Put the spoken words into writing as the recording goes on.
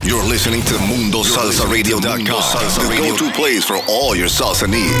listening to MundoSalsaRadio.com, the go-to place for all your salsa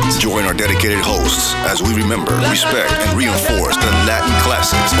needs. Join our dedicated hosts as we remember, respect, and reinforce the Latin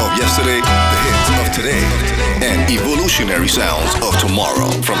classics of yesterday, the hits of today, and evolutionary sounds of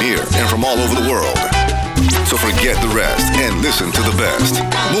tomorrow from here and from all over the world. So forget the rest and listen to the best.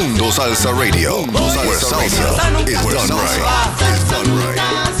 Mundo Salsa Radio, where salsa is done right. Is done right.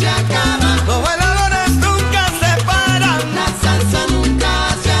 Los bailadores nunca se paran. La salsa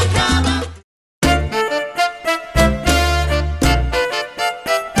nunca se acaba.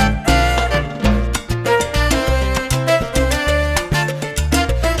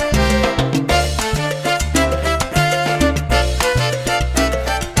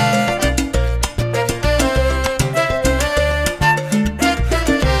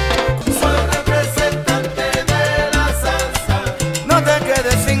 Soy representante de la salsa. No te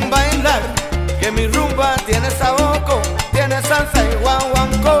quedes sin bailar, que mi rumba tiene saboco, tiene salsa y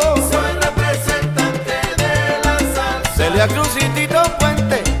guaguancó. Soy representante de la salsa. Celia Cruz y Tito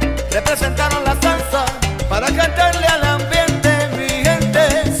Puente representaron la salsa para cantarle al ambiente, mi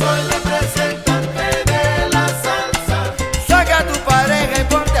gente. Soy representante de la salsa. Saca a tu pareja y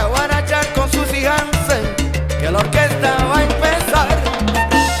ponte a guarachar con Susie Hansen, que la orquesta va a empezar.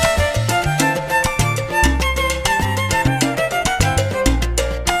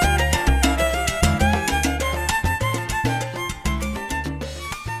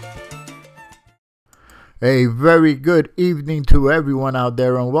 A very good evening to everyone out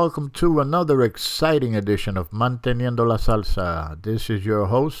there, and welcome to another exciting edition of Manteniendo la Salsa. This is your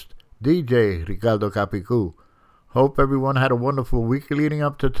host, DJ Ricardo Capicu. Hope everyone had a wonderful week leading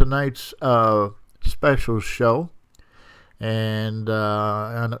up to tonight's special show. And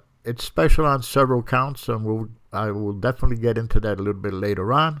it's special on several counts, and I will definitely get into that a little bit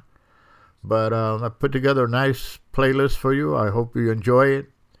later on. But I put together a nice playlist for you. I hope you enjoy it.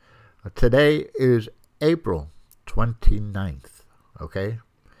 Today is April 29th, okay?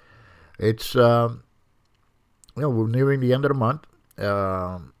 It's, we're nearing the end of the month.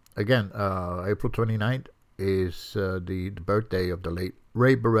 Again, April 29th is the birthday of the late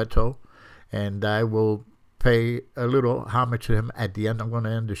Ray Barretto, and I will pay a little homage to him at the end. I'm going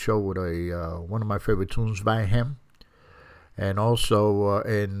to end the show with one of my favorite tunes by him. And also,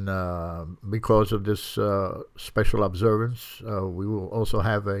 because of this special observance, I will also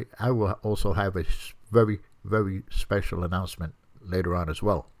have a very, very special announcement later on as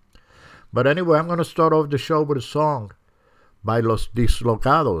well. But anyway, I'm going to start off the show with a song by Los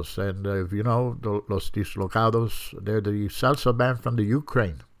Dislocados. And if you know, Los Dislocados, they're the salsa band from the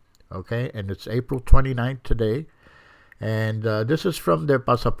Ukraine. Okay, and it's April 29th today. And this is from their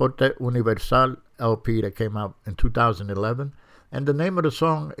Pasaporte Universal LP that came out in 2011. And the name of the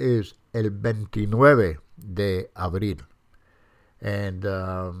song is El 29 de Abril. And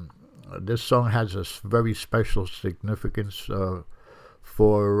this song has a very special significance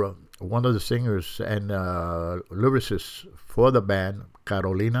for one of the singers and lyricists for the band,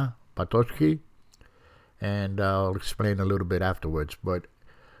 Carolina Patotsky. And I'll explain a little bit afterwards. But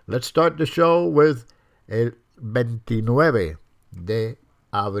let's start the show with El 29 de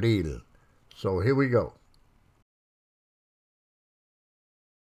Abril. So here we go.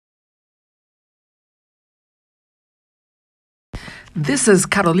 This is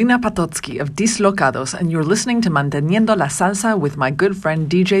Carolina Patotsky of Dislocados, and you're listening to Manteniendo la Salsa with my good friend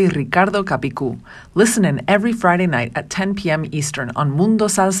DJ Ricardo Capicu. Listen in every Friday night at 10 p.m. Eastern on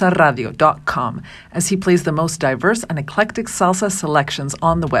MundoSalsaRadio.com as he plays the most diverse and eclectic salsa selections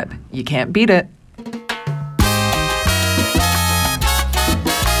on the web. You can't beat it.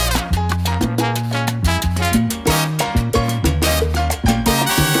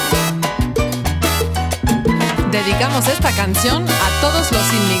 Dedicamos esta canción a todos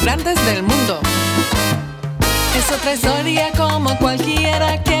los inmigrantes del mundo. Es otra historia como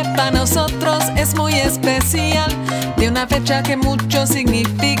cualquiera que para nosotros es muy especial, de una fecha que mucho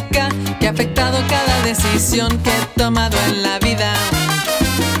significa, que ha afectado cada decisión que he tomado en la vida.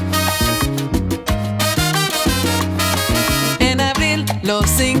 En abril los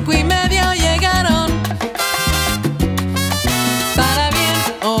 5:30 llegaron, para bien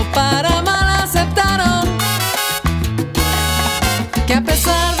o para mal aceptaron que a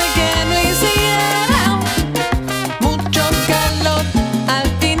pesar de que no hiciera mucho calor, al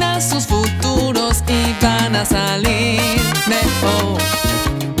final sus futuros iban a salir mejor.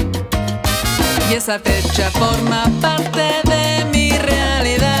 Y esa fecha forma parte de mi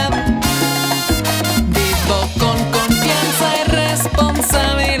realidad. Vivo con confianza y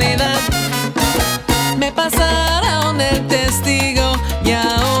responsabilidad. Me pasaron el testigo y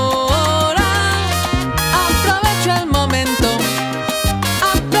ahora aprovecho el momento.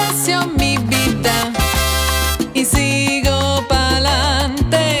 Aprecio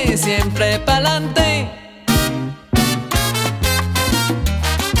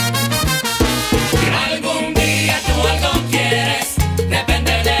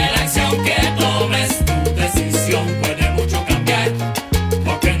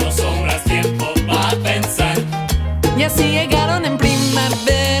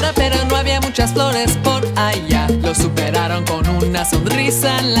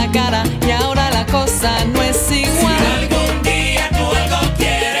sonrisa en la cara y ahora la cosa no es igual. Si algún día tú algo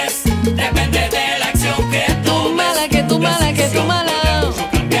quieres, depende de la acción que Tú mala, que tú mala, que tú mala. Puede mucho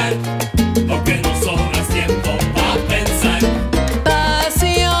cambiar, porque no sobras tiempo para pensar.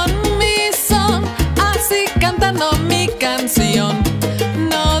 Pasión, mi son, así cantando mi canción.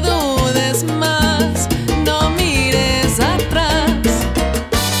 No dudes más, no mires atrás.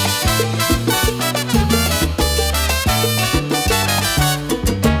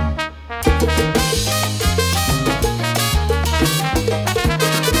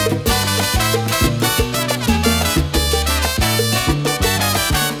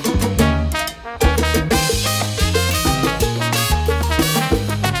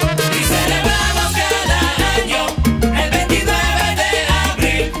 Y celebramos cada año el 29 de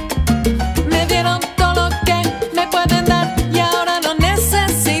abril. Me dieron todo lo que me pueden dar y ahora no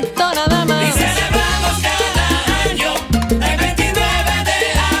necesito nada Y más. celebramos cada año el 29 de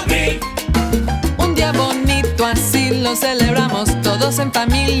abril. Un día bonito así lo celebramos todos en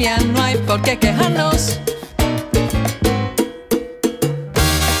familia, no hay por qué quejarnos.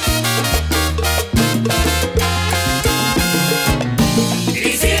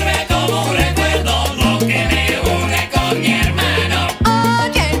 Y sirve como un recuerdo lo que me une con mi hermano.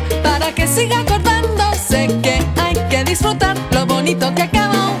 Oye, para que siga acordándose que hay que disfrutar lo bonito que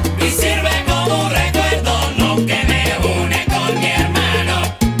acabó. Y sirve como un recuerdo lo que me une con mi hermano.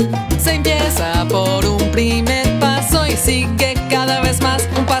 Se empieza por un primer paso y sigue cada vez más,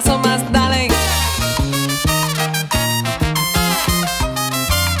 un paso más, dale.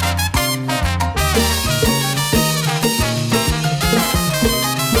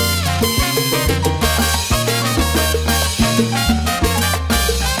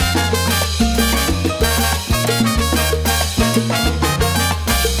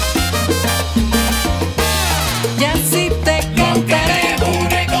 Y así te Lo que cantaré, me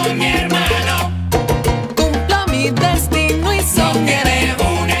une con mi hermano. cumplo mi destino y Lo que soñaré. me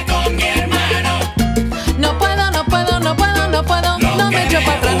une con mi hermano. No puedo, no puedo, no puedo, no puedo, Lo no que me echo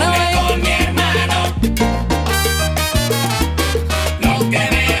para atrás, no une voy. con mi hermano. Lo que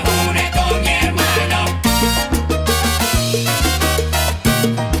me une con mi hermano.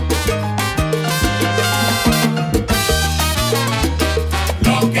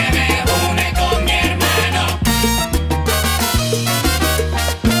 Lo que me une con mi hermano.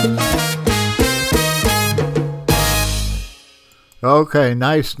 Okay,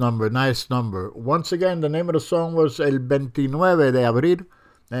 nice number, nice number. Once again, the name of the song was El 29 de Abril,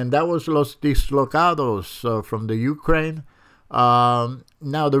 and that was Los Dislocados from the Ukraine.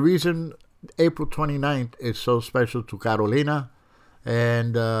 Now, the reason April 29th is so special to Carolina,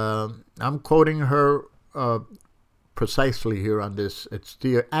 and I'm quoting her precisely here on this. It's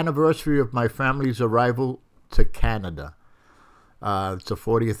the anniversary of my family's arrival to Canada. It's a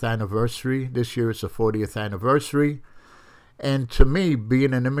 40th anniversary. This year is the 40th anniversary. And to me,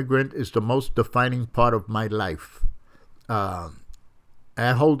 being an immigrant is the most defining part of my life. I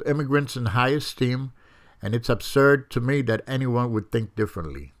hold immigrants in high esteem, and it's absurd to me that anyone would think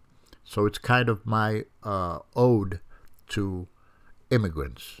differently. So it's kind of my ode to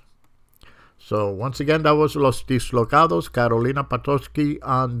immigrants. So once again, that was Los Dislocados, Carolina Patosky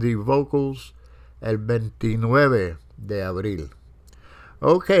on the vocals, El 29 de Abril.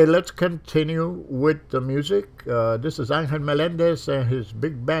 Okay, let's continue with the music. This is Angel Melendez and his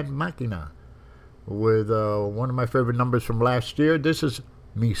big band Máquina with one of my favorite numbers from last year. This is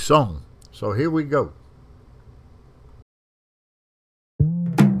Mi Son. So here we go.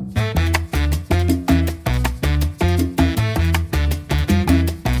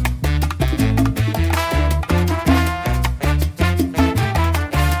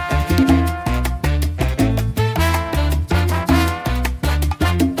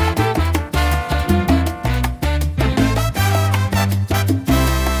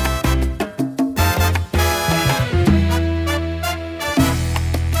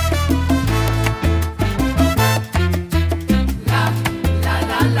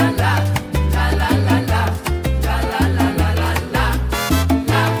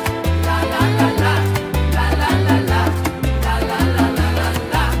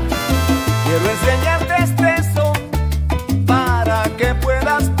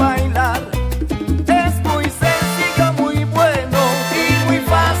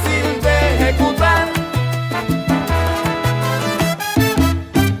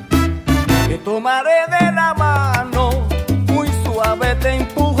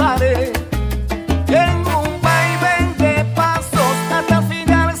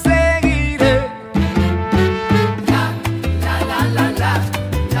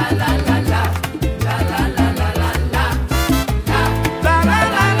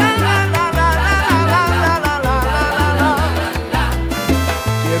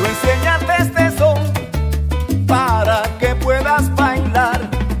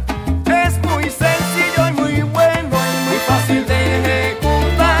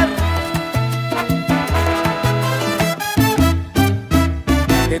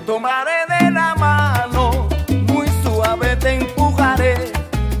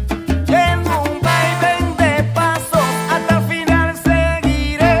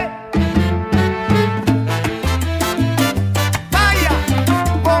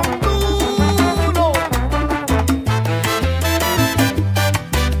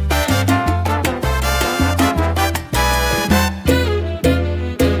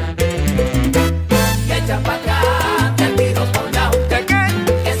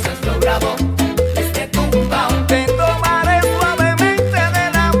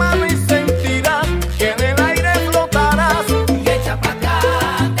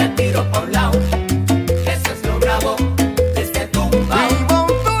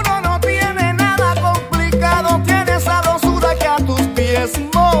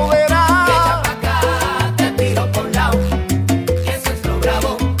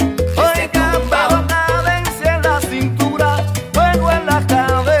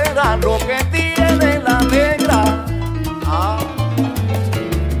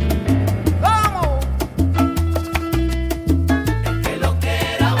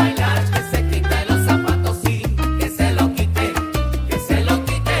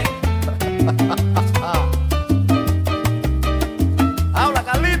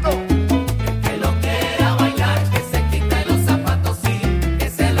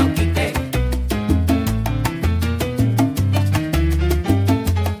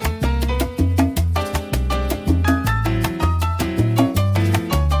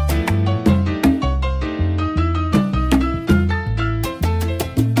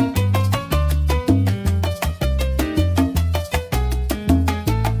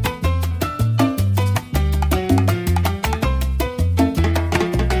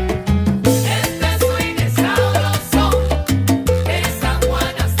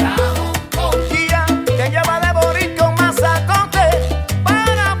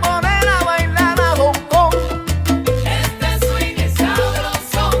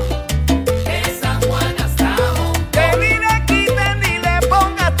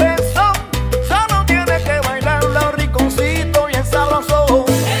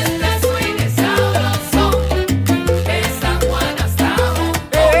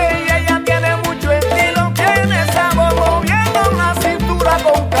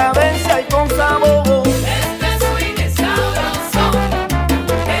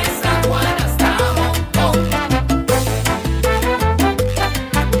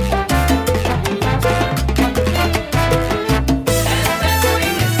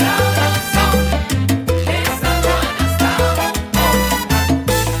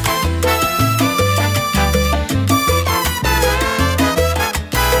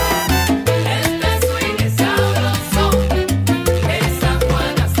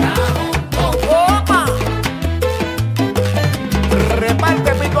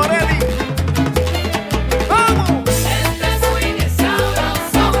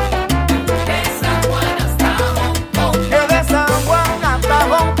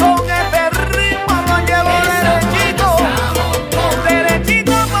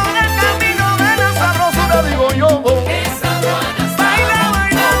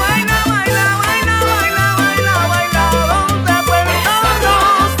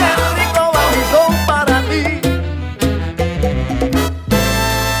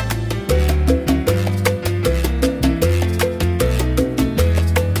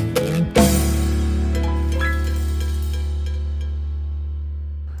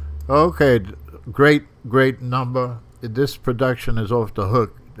 Okay, great number. This production is off the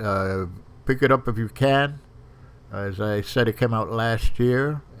hook. Pick it up if you can. As I said, it came out last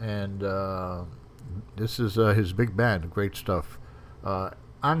year, and this is his big band. Great stuff.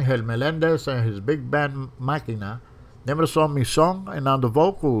 Angel Melendez and his big band Máquina. Name of the song, Mi Song, and on the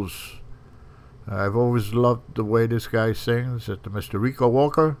vocals, I've always loved the way this guy sings. It's Mr. Rico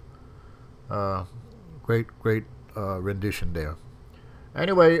Walker. Great rendition there.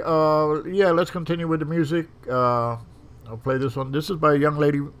 Anyway, let's continue with the music. I'll play this one. This is by a young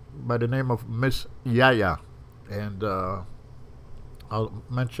lady by the name of Miss Yaya, and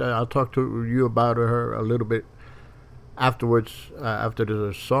I'll talk to you about her a little bit afterwards, after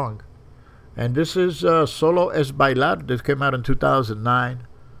the song. And this is Solo Es Bailar. This came out in 2009.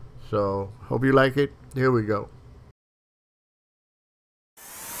 So, hope you like it. Here we go.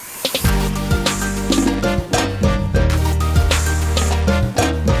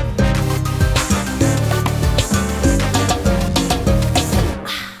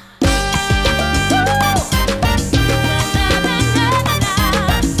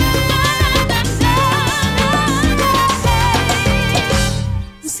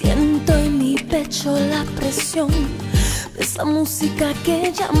 La presión de esa música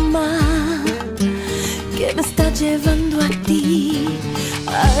que llama, que me está llevando a ti.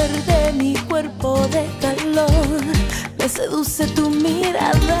 Arde mi cuerpo de calor, me seduce tu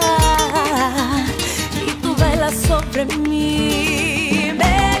mirada y tú bailas sobre mí.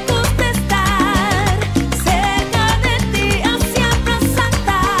 Me gusta estar cerca de ti, así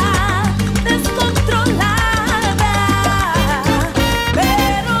abrazada, descontrolada.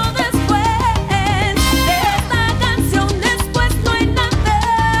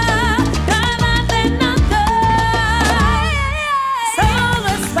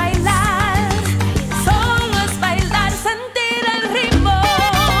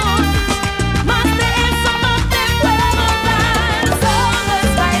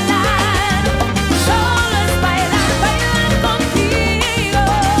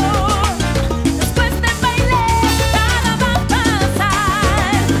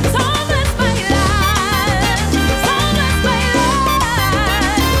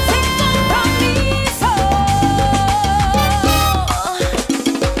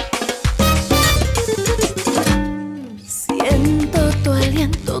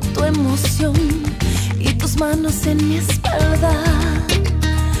 Manos en mi espalda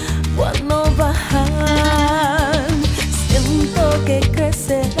cuando bajan, siento que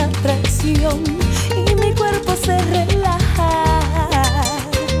crece la atracción y mi cuerpo se relaja.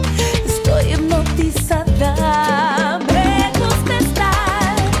 Estoy hipnotizada. Me gusta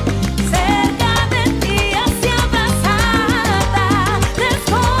estar cerca de ti, así abrazada,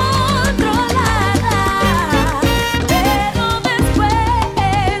 descontrolada. Pero después de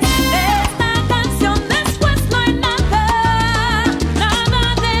esta canción, después no hay nada.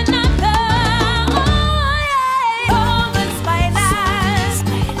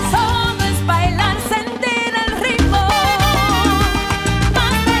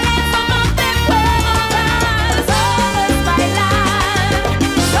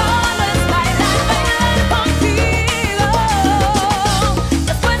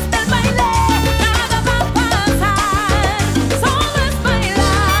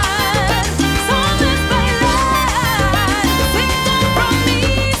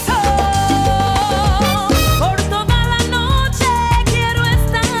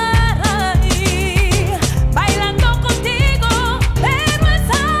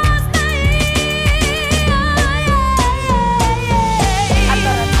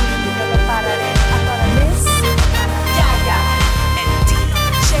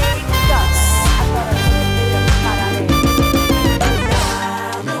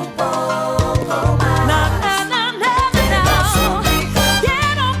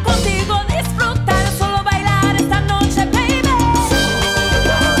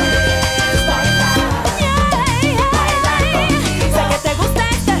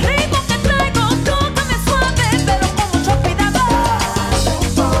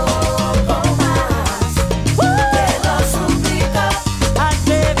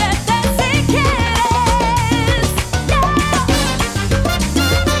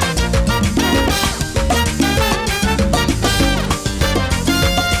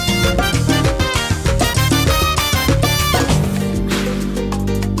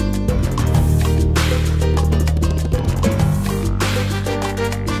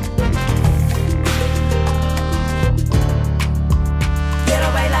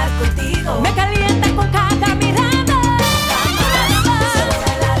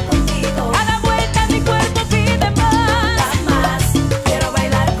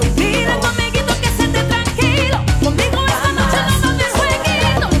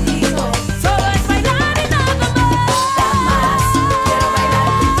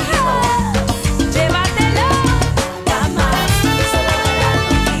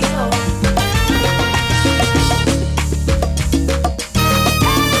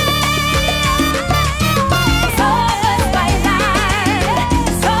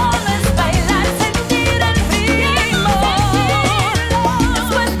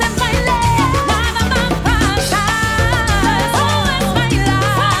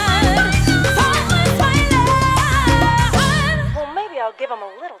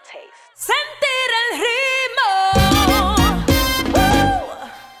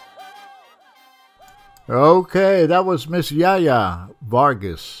 Okay, that was Miss Yaya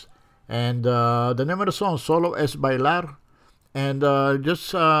Vargas. And the name of the song, Solo es Bailar. And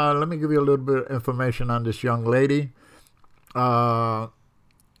just let me give you a little bit of information on this young lady.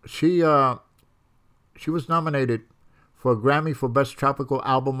 She was nominated for a Grammy for Best Tropical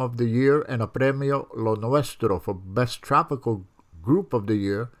Album of the Year and a Premio Lo Nuestro for Best Tropical Group of the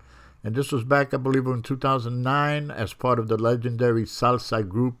Year. And this was back, I believe, in 2009 as part of the legendary salsa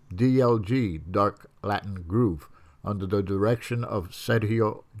group DLG, Dark Latin Groove, under the direction of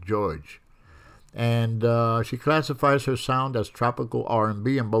Sergio George. And she classifies her sound as tropical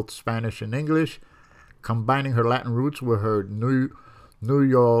R&B in both Spanish and English, combining her Latin roots with her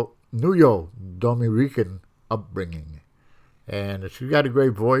Nuyo Dominican upbringing. And she's got a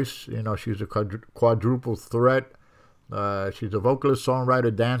great voice. You know, she's a quadruple threat. She's a vocalist,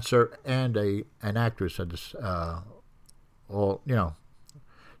 songwriter, dancer, and an actress. At this,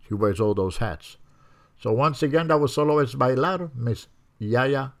 she wears all those hats. So once again, that was Solo es Bailar, Miss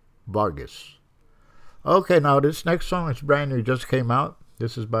Yaya Vargas. Okay, now this next song is brand new, just came out.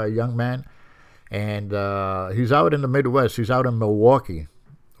 This is by a young man, and he's out in the Midwest. He's out in Milwaukee,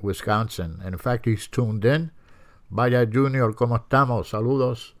 Wisconsin. And in fact, he's tuned in. Vaya Junior, ¿cómo estamos?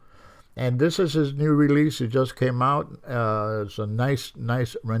 Saludos. And this is his new release. It just came out. It's a nice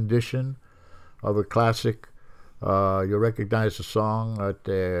rendition of a classic. You'll recognize the song,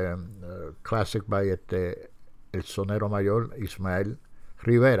 classic by El Sonero Mayor, Ismael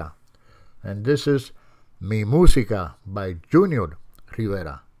Rivera. And this is Mi Música by Junior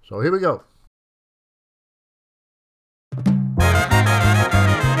Rivera. So here we go.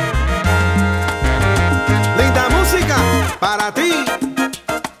 Linda música para ti.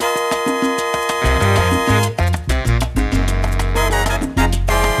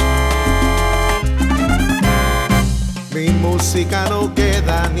 Mi música no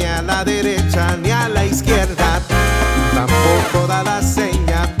queda ni a la derecha ni a la izquierda, tampoco da la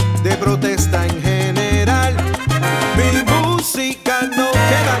seña de protesta en general. Mi música no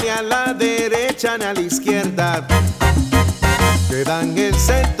queda ni a la derecha ni a la izquierda, queda en el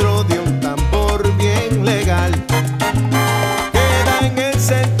centro de un tambor bien legal. Queda en el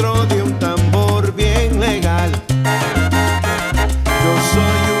centro de un tambor bien legal. Yo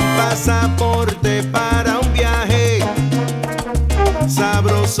soy un pasaporte para un viaje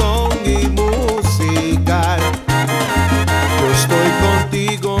sabrosón y musical. Yo estoy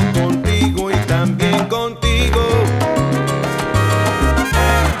contigo, contigo y también contigo,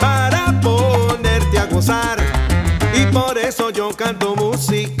 para ponerte a gozar. Y por eso yo canto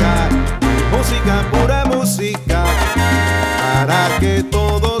música, música, pura música, para que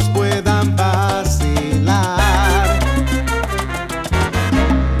todos puedan vacilar.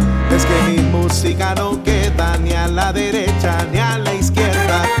 Es que mi música no queda ni a la derecha ni a la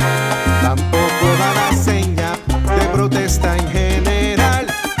izquierda, tampoco da la seña de protesta en general.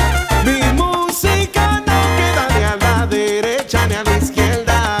 Mi música no queda ni a la derecha ni a la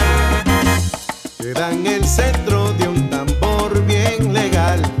izquierda, queda en el centro de un tambor bien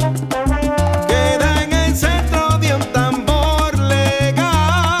legal. Queda en el centro de un tambor legal.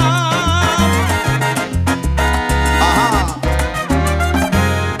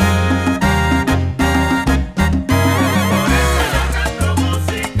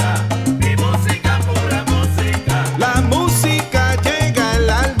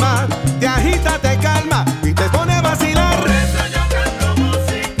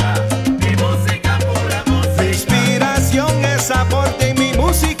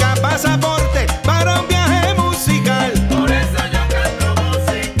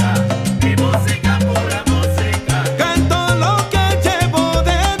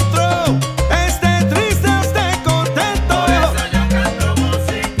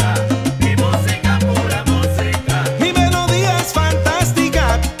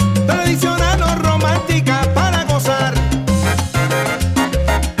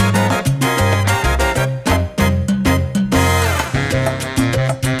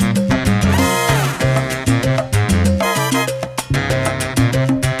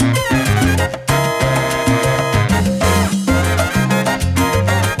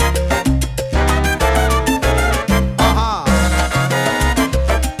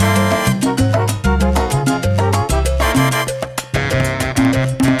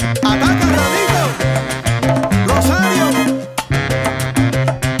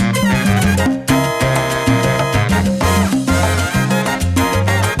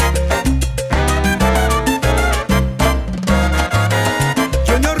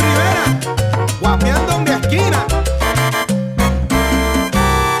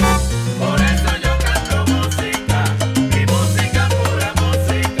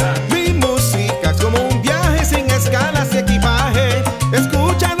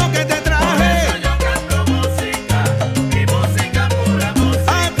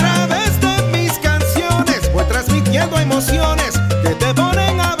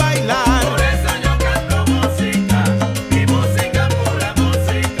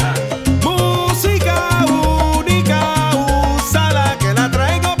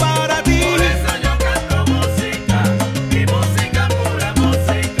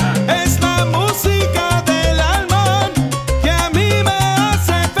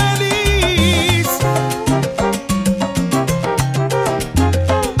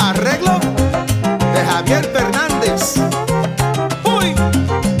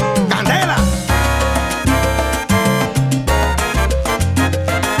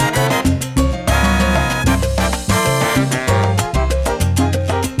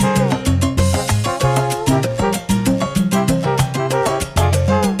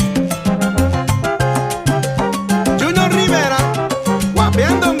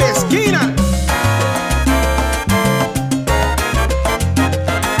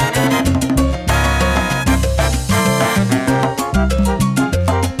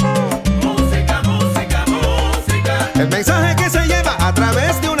 El mensaje que se lleva a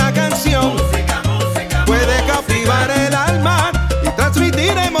través de una canción puede cautivar el alma y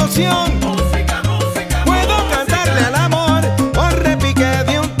transmitir emoción. Puedo cantarle al amor por repique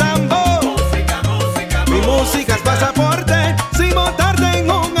de un tambor. Mi música es pasaporte sin montarte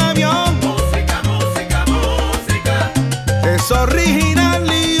en un avión. Es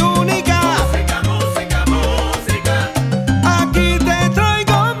original y única. Aquí te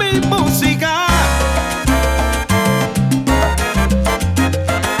traigo mi música.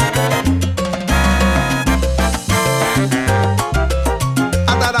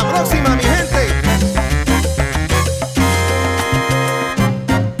 Hasta la próxima, mi gente.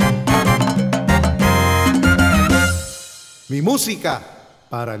 Mi música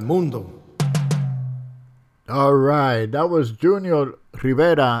para el mundo. All right, that was Junior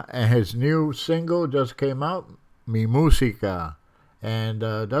Rivera, and his new single just came out, Mi Música. And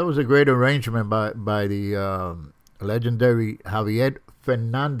that was a great arrangement by the legendary Javier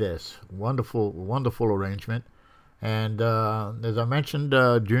Fernandez. Wonderful arrangement. And as I mentioned,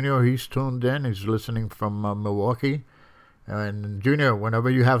 Junior, he's tuned in. He's listening from Milwaukee. And Junior, whenever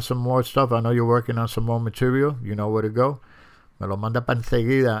you have some more stuff, I know you're working on some more material. You know where to go. Me lo manda para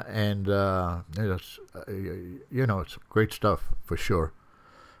enseguida, and it's great stuff for sure.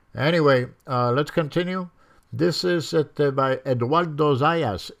 Anyway, let's continue. This is by Eduardo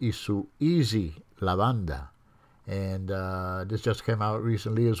Zayas y su Easy, La Banda. And this just came out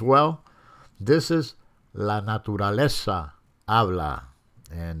recently as well. This is La Naturaleza Habla.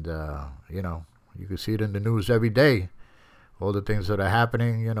 And, you can see it in the news every day. All the things that are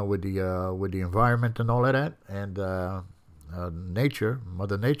happening, with the environment and all of that. And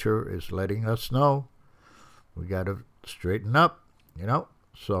Mother Nature is letting us know we got to straighten up,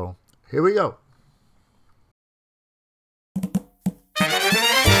 So here we go.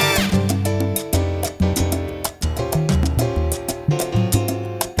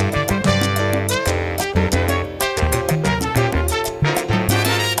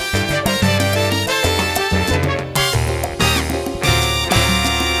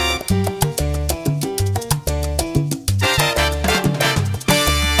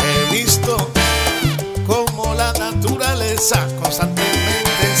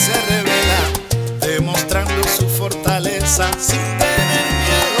 Constantemente se revela, demostrando su fortaleza sin tener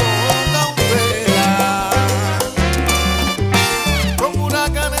miedo o cautela. Con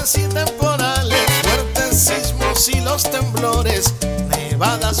huracanes y temporales, fuertes sismos y los temblores,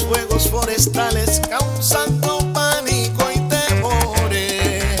 nevadas, fuegos forestales, causando pánico y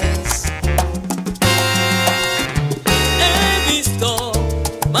temores. He visto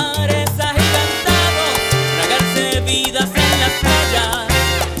mares agigantados, tragarse vidas en las playas,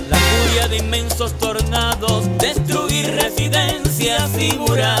 la furia de inmensos tornados, destruir residencias y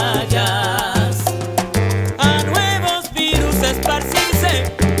murallas, a nuevos virus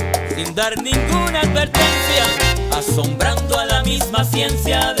esparcirse sin dar ninguna advertencia, asombrando a la misma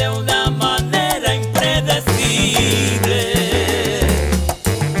ciencia de una manera impredecible.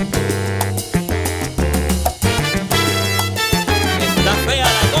 Está fea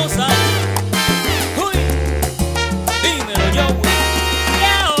la cosa. Uy, dímelo yo. Y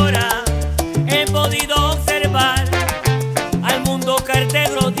ahora he podido observar al mundo caer de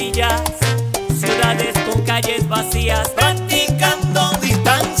rodillas, ciudades con calles vacías, practicando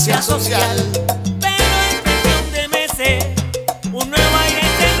distancia social. Pero en cuestión de meses, un nuevo aire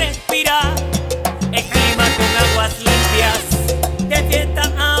se respira, el clima con aguas limpias, de fiesta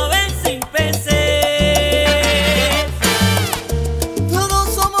aves sin peces.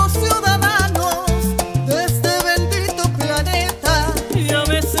 Todos somos ciudadanos de este bendito planeta, Y a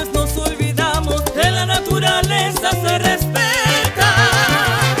veces nos olvidamos de la naturaleza se respeta.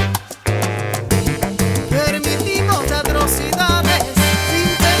 permitimos atrocidades sin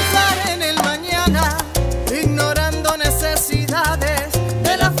pensar en el mañana, ignorando necesidades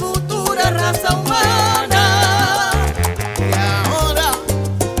de la futura raza humana. Y ahora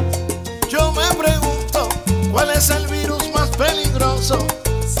yo me pregunto, ¿cuál es el virus más peligroso?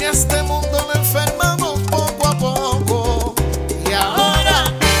 Si a este mundo lo enfermamos poco a poco. Y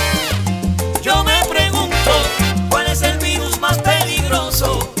ahora Yo me pregunto, ¿cuál es el virus más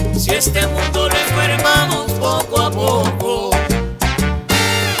peligroso? Si este mundo lo enfermamos poco a poco.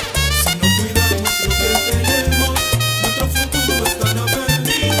 Si no cuidamos lo que tenemos, nuestro futuro estará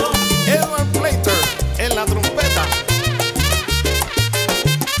perdido. Edward Plater en la trompeta.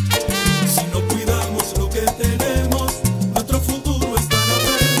 Si no cuidamos lo que tenemos, nuestro futuro estará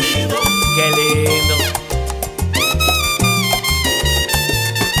perdido. Qué lindo.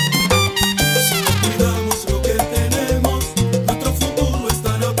 Si no cuidamos lo que tenemos, nuestro futuro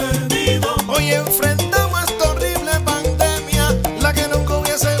estará perdido. Hoy enfrentamos esta horrible pandemia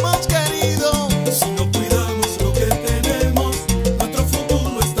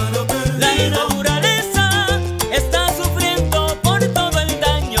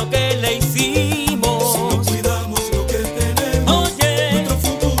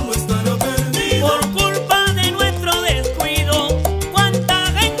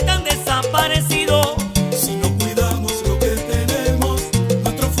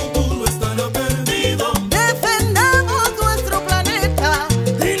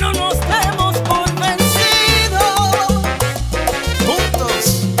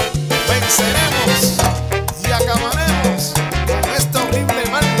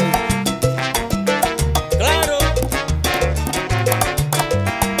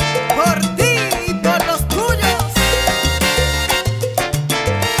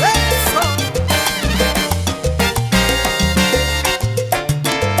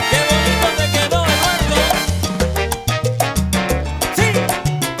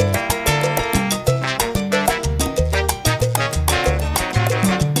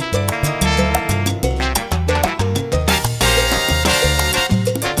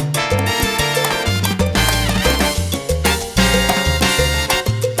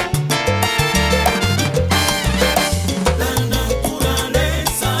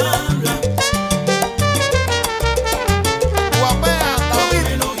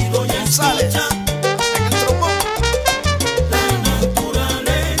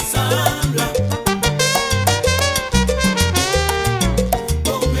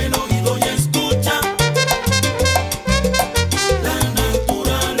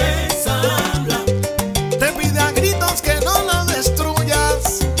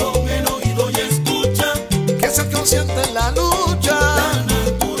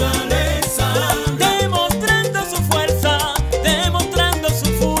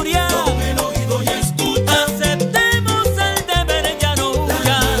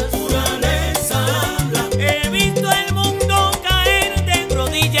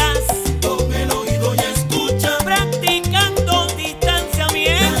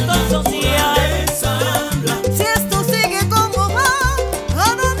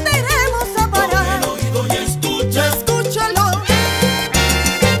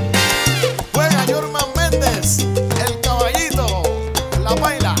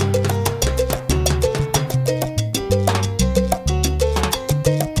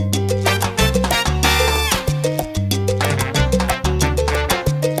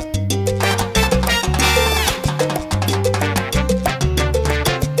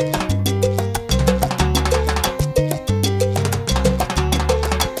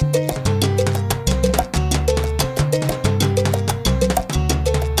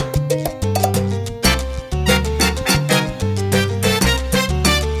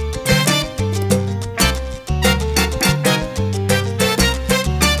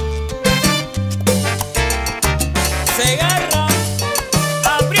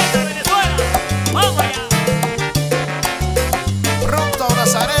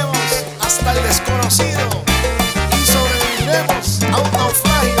vencido y sobreviviremos a un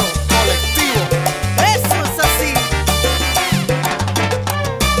naufragio colectivo. Eso es así.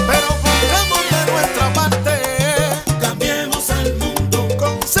 Pero pongamos de nuestra parte, cambiemos al mundo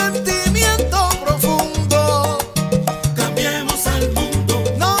con sentimiento profundo. Cambiemos al mundo,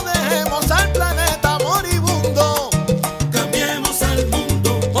 no dejemos al planeta moribundo. Cambiemos al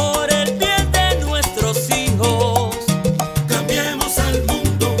mundo por el bien de nuestros hijos. Cambiemos al mundo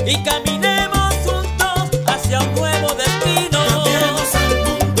Y caminemos juntos hacia un nuevo destino. Cambiemos al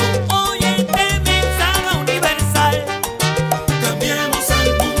mundo, Oye este mensaje universal. cambiemos al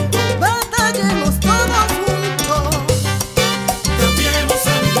mundo, batallemos todos juntos. Cambiemos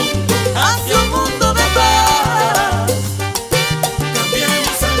al mundo hacia un mundo de paz.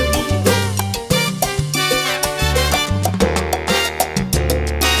 Cambiemos al mundo.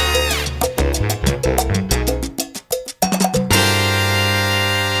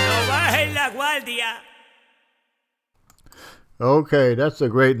 No bajen la guardia. Okay, that's a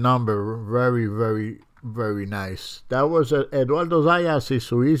great number. Very, very, very nice. That was Eduardo Zayas y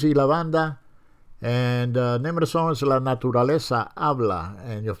su Easy La Banda. And name of the song is La Naturaleza Habla.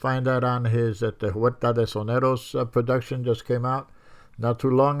 And you'll find that on his Huerta de Soneros production, just came out not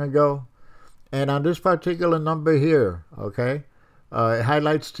too long ago. And on this particular number here, okay, it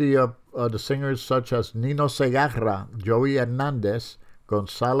highlights the singers such as Nino Segarra, Joey Hernandez,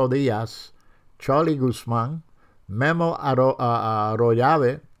 Gonzalo Diaz, Charlie Guzman, Memo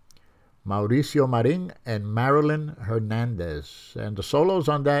Arroyave, Mauricio Marin, and Marilyn Hernandez. And the solos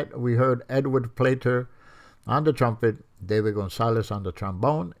on that, we heard Edward Plater on the trumpet, David Gonzalez on the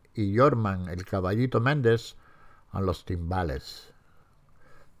trombone, y Yorman El Caballito Méndez on los timbales.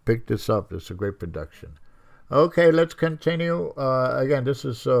 Pick this up. It's a great production. Okay, let's continue. Again, this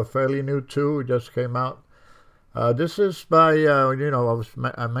is fairly new too. It just came out. This is by, I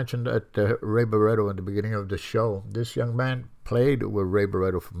mentioned that Ray Barretto in the beginning of the show. This young man played with Ray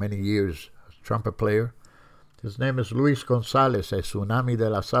Barretto for many years, as a trumpet player. His name is Luis Gonzalez, a Tsunami de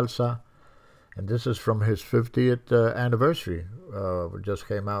la Salsa. And this is from his 50th anniversary. It just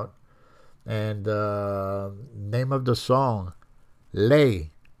came out. And name of the song,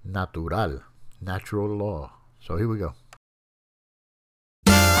 Ley Natural, Natural Law. So here we go.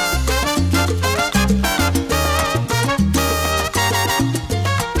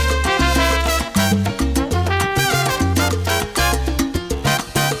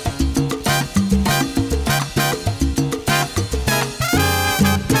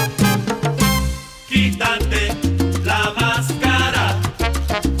 Quítate la máscara,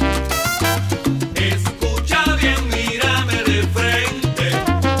 escucha bien, mírame de frente.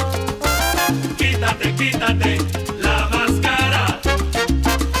 Quítate la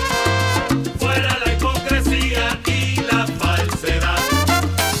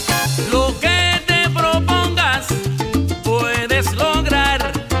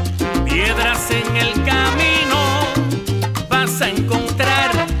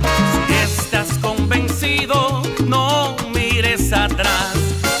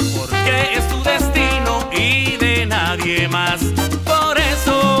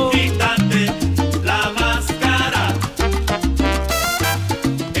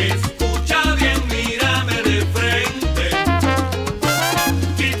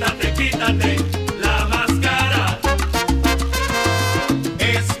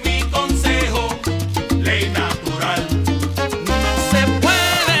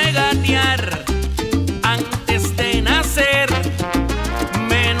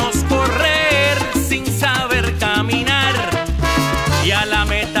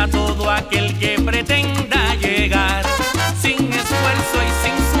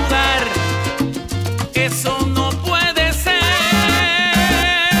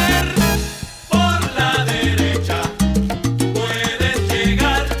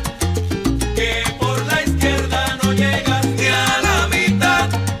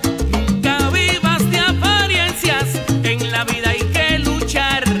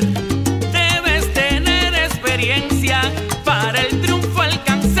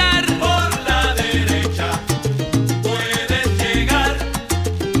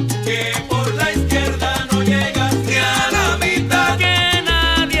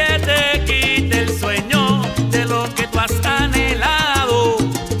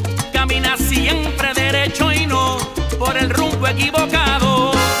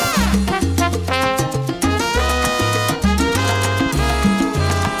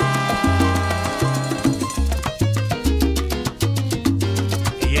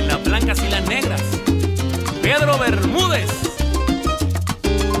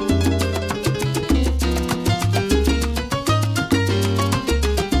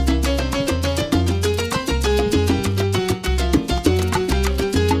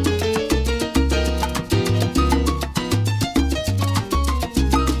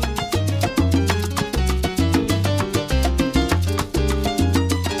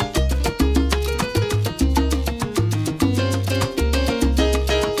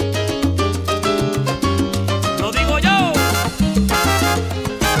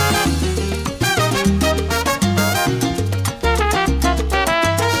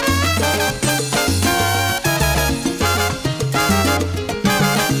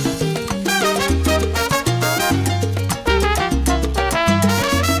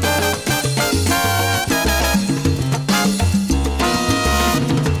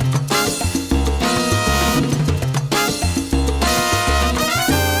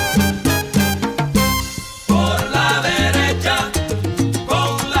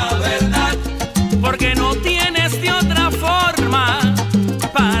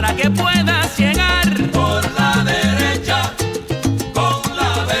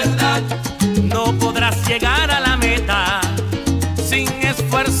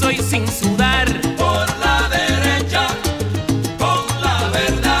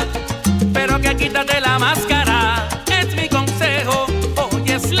que quítate la máscara, es mi consejo,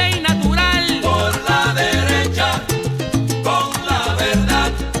 hoy es ley natural. Por la derecha,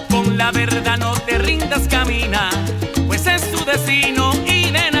 con la verdad no te rindas, camina, pues es tu destino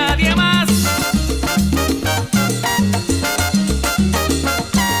y de nadie más.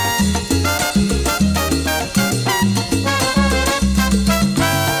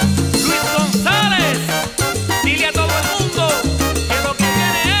 Luis González, dile a todo el mundo que lo que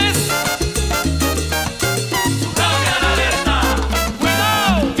viene es cambia la alerta.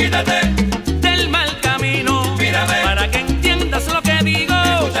 cuidado, Quítate, del mal camino, mírame, para que entiendas lo que digo.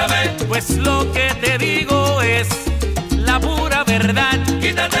 escúchame, Pues lo que te digo es la pura verdad.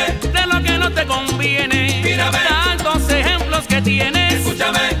 quítate, De lo que no te conviene, mírame, tantos ejemplos que tienes.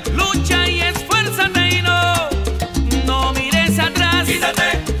 escúchame, Lucha y esfuérzate y no mires atrás.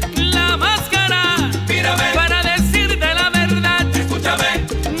 quítate, La máscara mírame, para decirte la verdad. escúchame,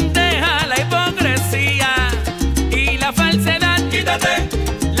 Deja la hipocresía y la falsedad. quítate,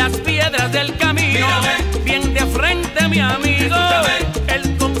 Las piedras del camino, mírame, bien de frente, mi amigo. escúchame,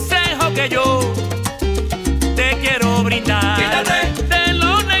 El consejo que yo te quiero brindar, quítate, de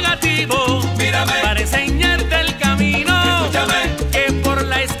lo negativo, mírame, para enseñarte el camino. escúchame, Que por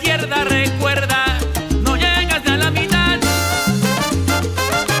la izquierda recuerda, no llegas a la mitad.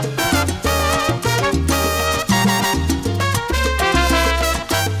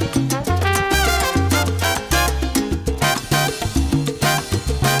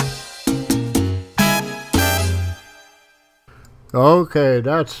 Okay,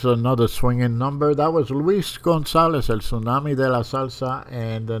 that's another swinging number. That was Luis Gonzalez, El Tsunami de la Salsa,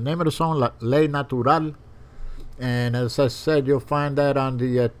 and the name of the song, Ley Natural. And as I said, you'll find that on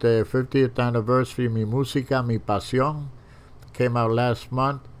the 50th anniversary, Mi Música, Mi Pasión, came out last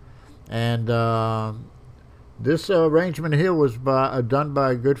month. And this arrangement here was done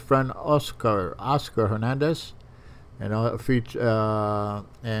by a good friend, Oscar Hernandez, and it's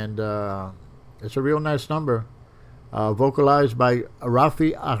a real nice number. Vocalized by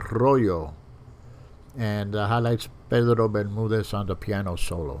Rafi Arroyo, and highlights Pedro Bermudez on the piano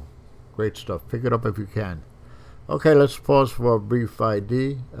solo. Great stuff. Pick it up if you can. Okay, let's pause for a brief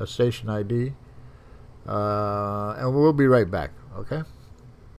ID, a station ID, and we'll be right back, okay?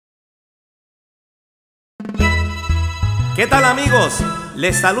 ¿Qué tal, amigos?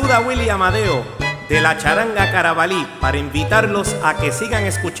 Les saluda Willy Amadeo de la Charanga Carabalí para invitarlos a que sigan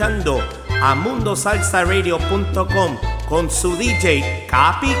escuchando a mundosalsaradio.com con su DJ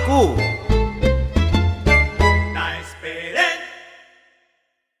Capicu. la esperé.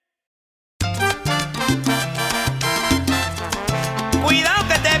 Cuidado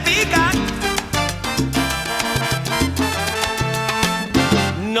que te pica.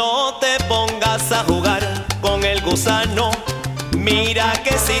 No te pongas a jugar con el gusano. Mira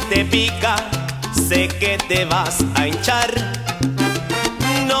que si te pica, sé que te vas a hinchar.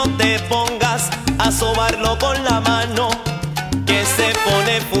 No te pongas a sobarlo con la mano, que se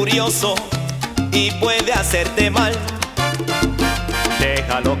pone furioso y puede hacerte mal.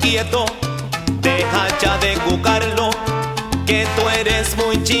 Déjalo quieto, deja ya de cucarlo, que tú eres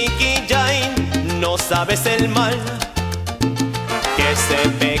muy chiquilla y no sabes el mal que ese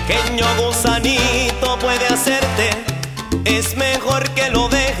pequeño gusanito puede hacerte. Es mejor que lo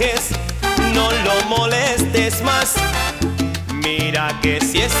dejes, no lo molestes más. Mira que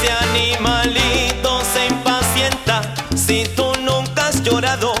si ese animalito se impacienta, si tú nunca has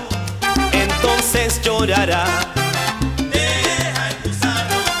llorado, entonces llorará. Deja el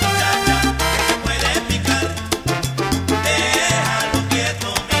gusano, muchacha, que te puede picar. Déjalo quieto,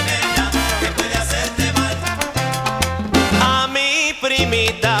 mi nena, que puede hacerte mal. A mi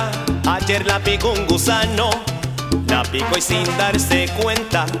primita ayer la picó un gusano. La picó y sin darse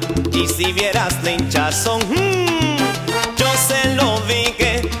cuenta, y si vieras la hinchazón, yo se lo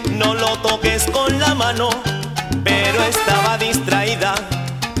dije, no lo toques con la mano, pero estaba distraída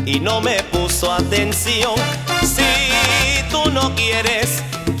y no me puso atención. Si tú no quieres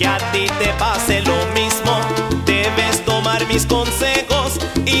que a ti te pase lo mismo, debes tomar mis consejos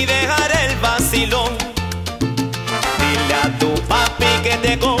y dejar el vacilón. Dile a tu papi que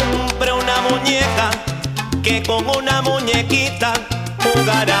te compre una muñeca, que con una muñequita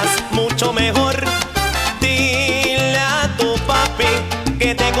jugarás mucho mejor. Dile a tu papi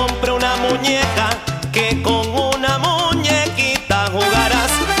que te compre una muñeca, que con una muñequita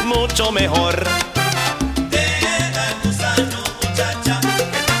jugarás mucho mejor. Deja el gusano, muchacha,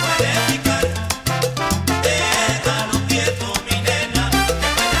 que te puede picar. Déjalo quieto, mi nena, que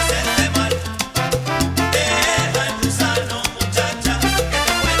puede hacerte mal. Deja el gusano, muchacha, que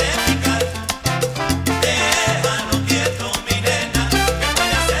te puede picar. Déjalo quieto, mi nena, que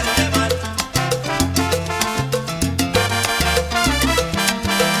puede hacerte mal.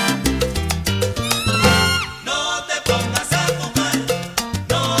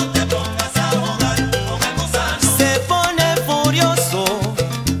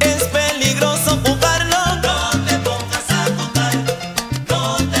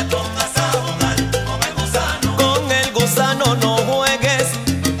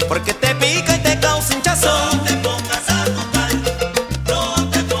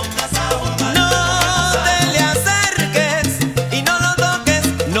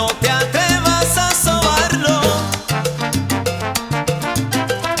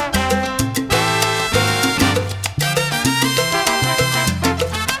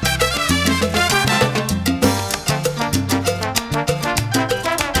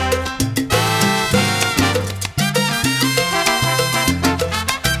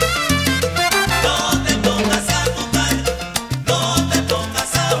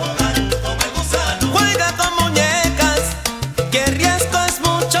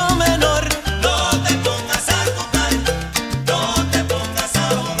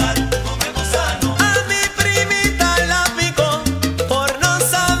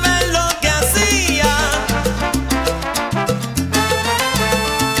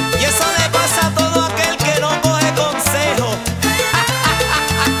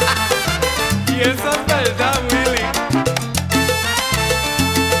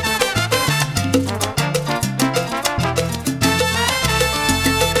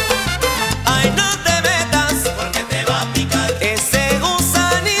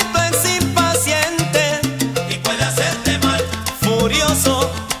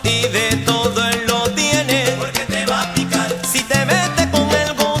 y de todo él lo tiene, porque te va a picar. Si te metes con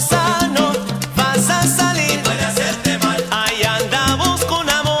el gusano, vas a salir, puede hacerte mal. Ahí anda, busca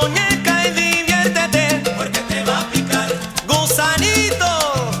una muñeca y diviértete, porque te va a picar. Gusanito.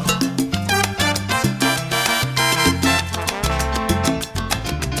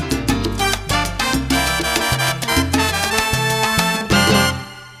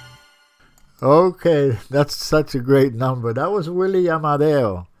 Okay, that's such a great number. That was Willie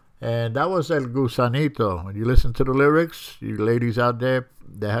Amadeo, and that was El Gusanito. When you listen to the lyrics, you ladies out there,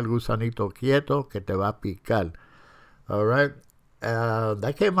 deja el gusanito quieto que te va a picar. All right?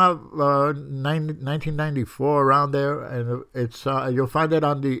 That came out 1994, around there, and it's you'll find it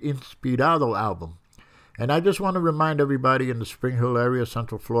on the Inspirado album. And I just want to remind everybody in the Spring Hill area,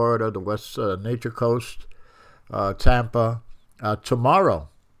 Central Florida, the West Nature Coast, Tampa, tomorrow,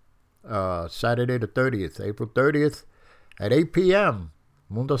 Saturday the 30th, April 30th, at 8 p.m.,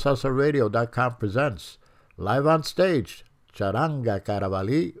 MundoSalsaRadio.com presents live on stage Charanga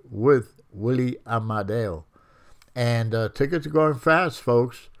Carabalí with Willie Amadeo. And tickets are going fast,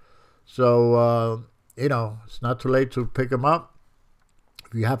 folks. So, it's not too late to pick them up.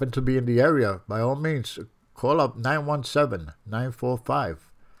 If you happen to be in the area, by all means, call up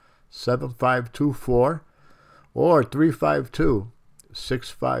 917-945-7524 or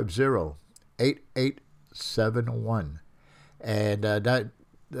 352-650-8871. And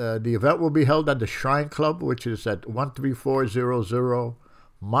the event will be held at the Shrine Club, which is at 13400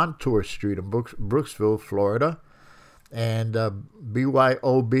 Montour Street in Brooksville, Florida. And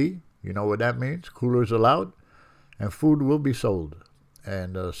BYOB, you know what that means, coolers allowed, and food will be sold,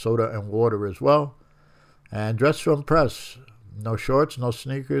 and soda and water as well. And dress to impress. No shorts, no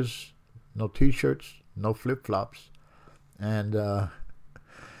sneakers, no t-shirts, no flip-flops. And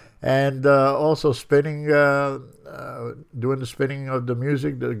also spinning, doing the spinning of the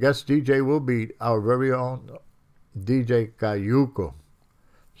music. The guest DJ will be our very own DJ Cayuco.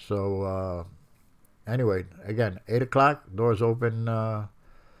 So, anyway, again, 8 o'clock, doors open, about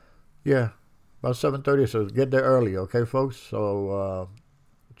 7:30, so get there early, okay, folks? So,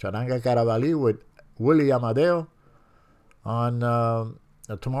 Charanga Carabalí with Willie Amadeo on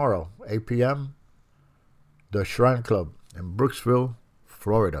tomorrow, 8 p.m., the Shrine Club in Brooksville,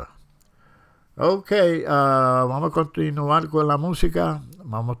 Florida. Okay, vamos a continuar con la música.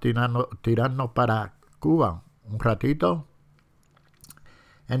 Vamos tirarnos para Cuba un ratito.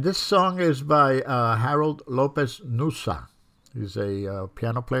 And this song is by Harold Lopez Nusa. He's a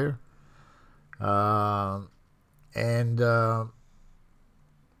piano player.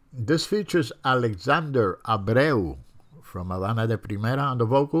 This features Alexander Abreu from Habana de Primera on the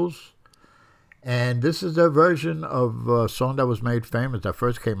vocals. And this is their version of a song that was made famous, that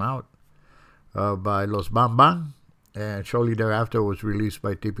first came out by Los Bam Bam. And shortly thereafter was released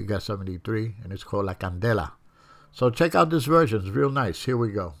by Típica 73, and it's called La Candela. So check out this version. It's real nice. Here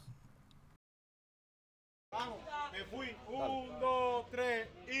we go.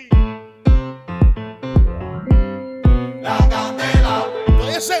 La candela.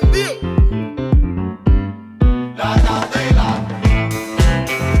 Estoy encendido. La candela.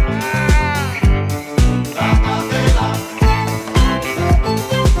 La candela.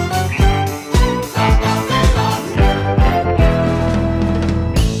 La candela.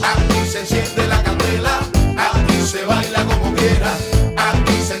 Aquí se enciende la candela, aquí se baila como quiera.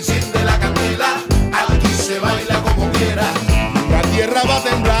 Aquí se enciende la candela, aquí se baila como quiera. La tierra va a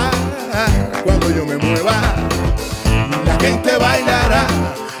temblar cuando yo me mueva. La gente bailará,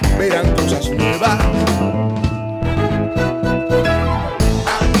 verán cosas nuevas.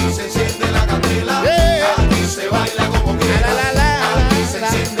 Aquí se enciende la candela, aquí se baila como quiera. Aquí se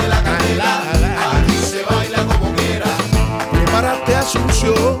enciende la candela, aquí se baila como quiera. Prepárate,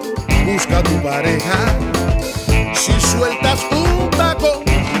 Asunción, busca tu pareja. Si sueltas un taco,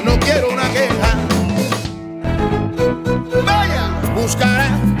 no quiero una queja. Vaya,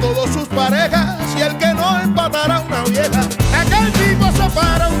 buscará todos sus parejas y el que no empatará una vieja. Aquel tipo se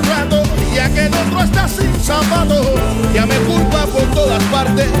para un rato y aquel otro está sin zapatos. Ya me culpa por todas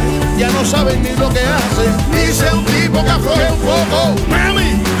partes, ya no saben ni lo que hace. Dice un tipo que afloje un poco,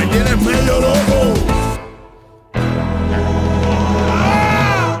 mami, me tienes medio loco.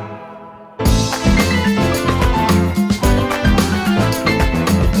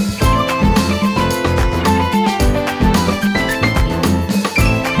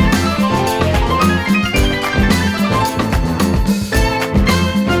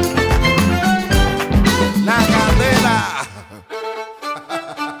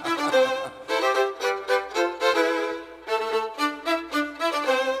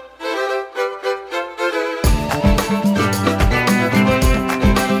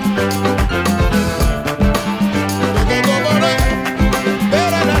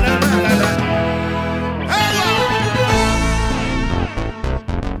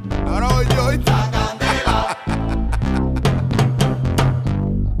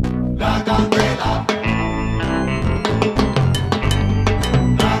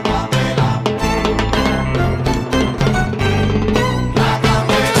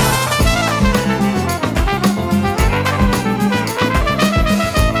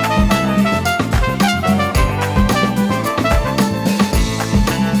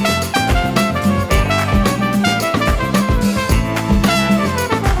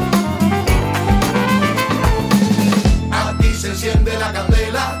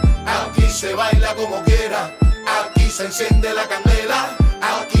 candela, aquí se baila como quiera, aquí se enciende la candela,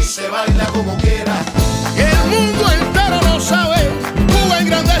 aquí se baila como quiera. Y el mundo entero lo sabe, Cuba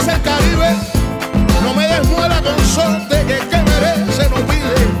engrandece el Caribe, no me des muela con sorte que merece no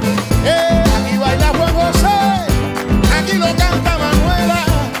pide. Aquí baila Juan José, aquí lo canta Manuela,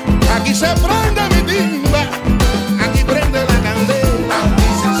 aquí se prende mi timba, aquí prende la candela, aquí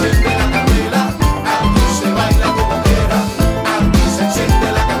se enciende la candela, aquí se baila como quiera, aquí se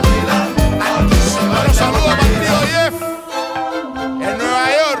enciende la candela, aquí se baila. Bueno, saludos para el tío Jeff en Nueva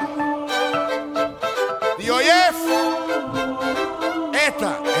York. Tío Jeff, esta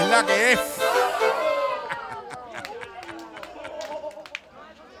es la que es.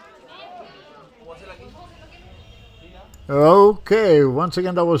 Okay, once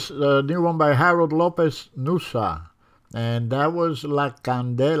again, that was a new one by Harold Lopez Nusa. And that was La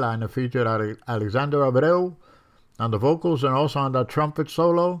Candela, and it featured Alexander Abreu on the vocals and also on the trumpet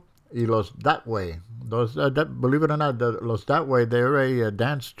solo. Y Los That Way. Believe it or not, Los That Way, they're a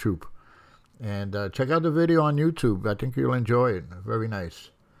dance troupe. And check out the video on YouTube. I think you'll enjoy it. Very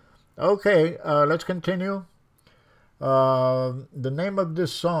nice. Okay, let's continue. The name of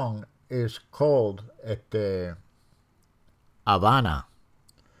this song is called Havana.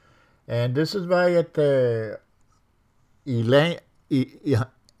 And this is by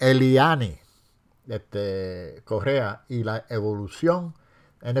Eliani Correa y La Evolución.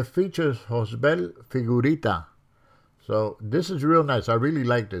 And it features Josbel Figurita. So this is real nice. I really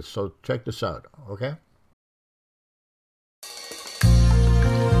like this. So check this out, okay?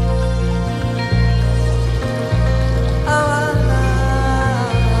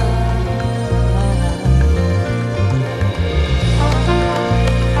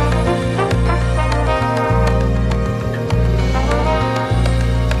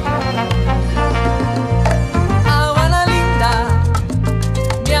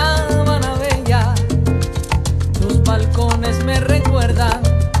 Me recuerdan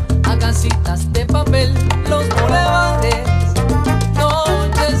a casitas de papel, los bulevares,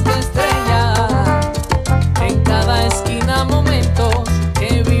 noches de estrella, en cada esquina momentos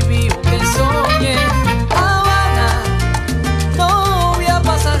que viví o que soñé. Habana, novia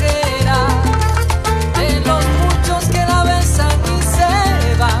pasajera, de los muchos que la besan y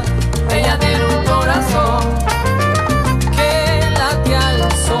se van. Ella tiene un corazón que late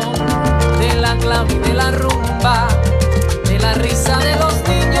al son de la clave y de la rumba, la risa de los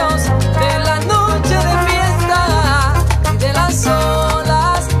niños, de la noche de fiesta y de las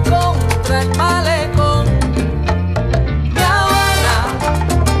olas contra el malecón. Mi Habana,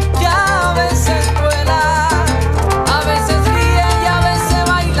 que a veces vuela, a veces ríe y a veces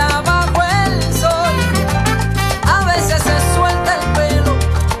baila bajo el sol. A veces se suelta el pelo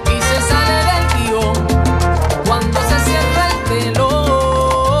y se sale del guión cuando se cierra el telón.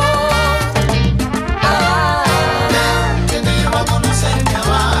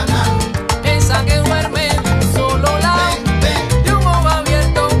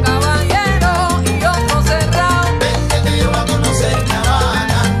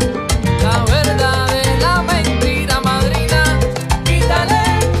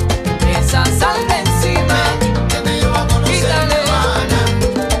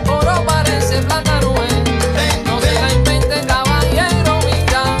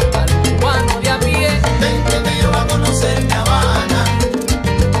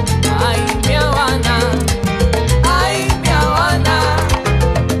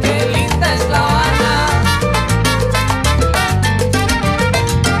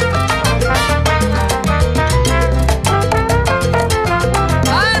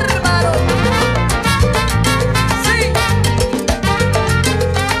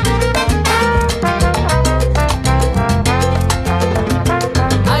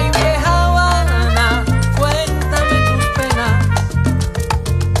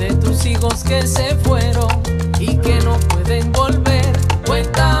 Que se fueron y que no pueden volver.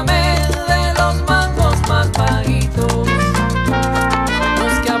 Cuéntame de los mangos más bajitos,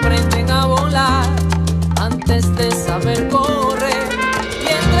 los que aprenden a volar antes de saber correr. Y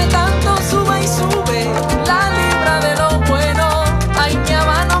entre tanto sube y sube la libra de lo bueno. Ay, mi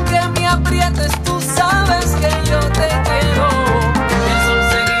Habana, aunque me aprietes, tú sabes que yo te quiero. El sol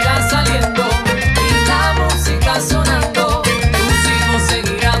seguirá saliendo y la música sonando. Tus hijos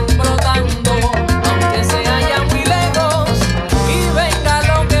seguirán brotando, aunque se hayan muy lejos, y venga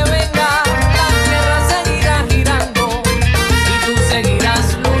lo que venga, la tierra seguirá girando, y tú seguirás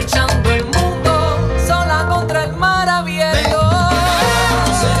luchando el mundo sola contra el mar abierto.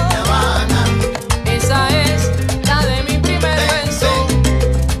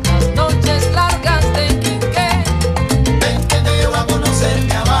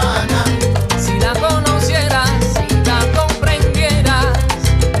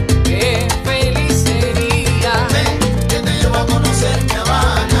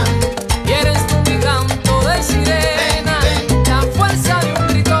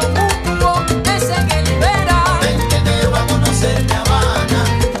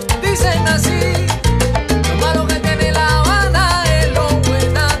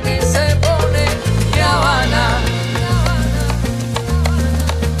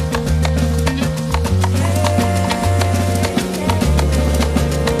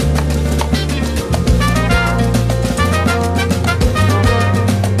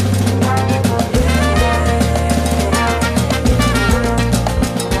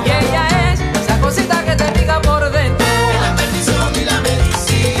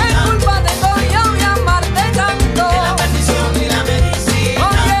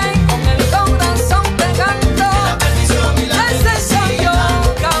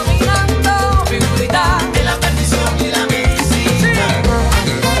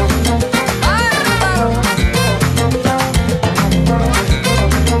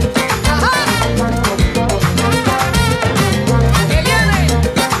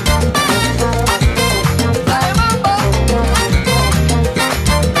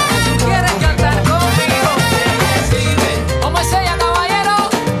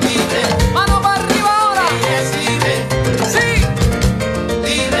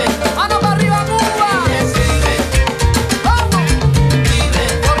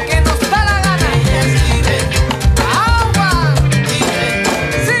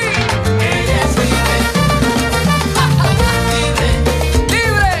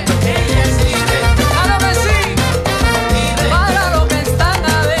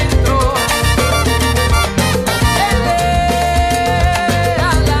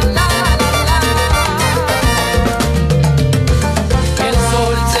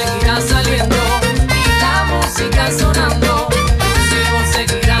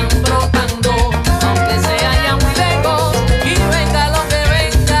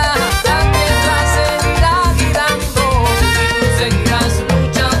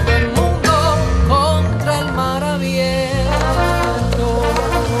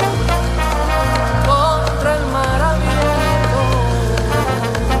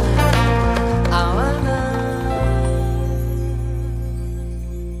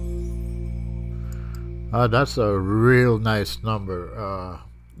 That's a real nice number.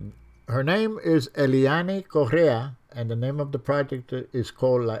 Her name is Eliane Correa, and the name of the project is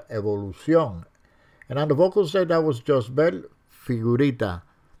called La Evolución. And on the vocals there, that was Josbel Figurita.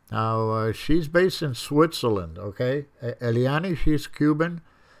 Now, she's based in Switzerland, okay? Eliane, she's Cuban,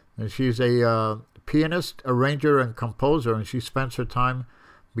 and she's a pianist, arranger, and composer, and she spends her time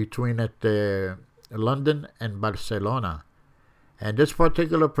between London and Barcelona. And this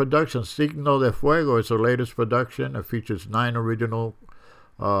particular production, Signo de Fuego, is her latest production. It features 9 original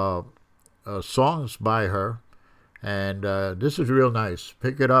songs by her. And this is real nice.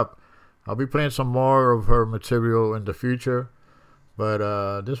 Pick it up. I'll be playing some more of her material in the future.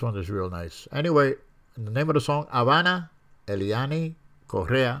 But this one is real nice. Anyway, the name of the song, Habana, Eliane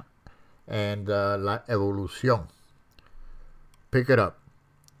Correa, and La Evolución. Pick it up.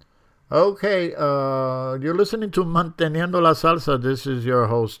 Okay, you're listening to Manteniendo la Salsa. This is your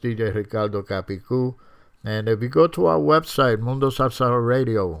host, DJ Ricardo Capicu. And if you go to our website,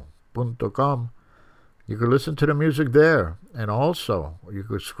 mundosalsaradio.com, you can listen to the music there. And also, you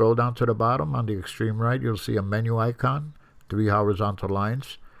could scroll down to the bottom on the extreme right. You'll see a menu icon, 3 horizontal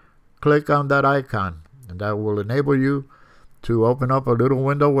lines. Click on that icon, and that will enable you to open up a little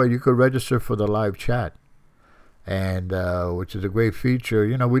window where you could register for the live chat. And which is a great feature.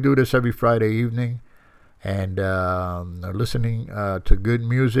 You know, we do this every Friday evening, and listening to good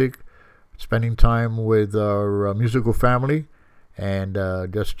music, spending time with our musical family, and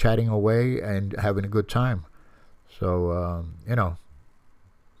just chatting away and having a good time. So,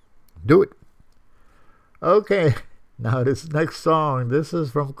 do it. Okay, now this next song, this is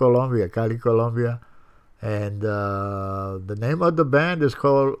from Colombia, Cali, Colombia, and the name of the band is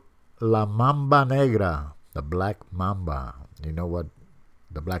called La Mamba Negra. The Black Mamba. You know what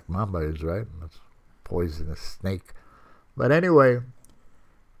the Black Mamba is, right? That's poisonous snake. But anyway,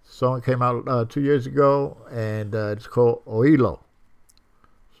 song came out 2 years ago, and it's called Oílo.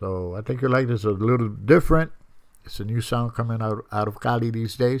 So I think you like this a little different. It's a new sound coming out of Cali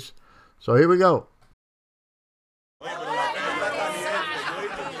these days. So here we go.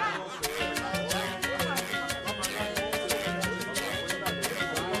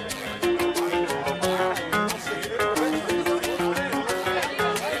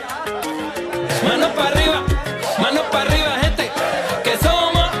 Manos para arriba, gente, que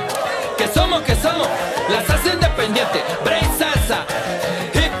somos, la salsa independiente, break salsa,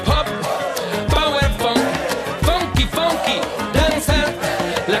 hip hop, power funk, funky, danza,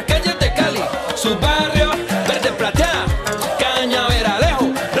 las calles de Cali, su barrio, verde plateada,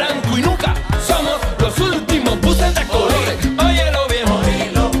 cañaveralejo, blanco y nuca, somos los últimos buses de colores, óyelo bien,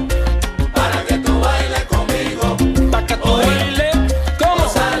 oílo, para que tú bailes conmigo, para que tú bailes como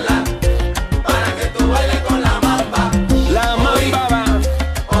sala.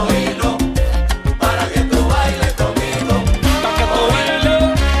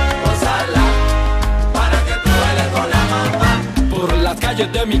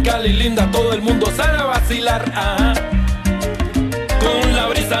 De mi Cali linda, todo el mundo sale a vacilar, ajá. Con la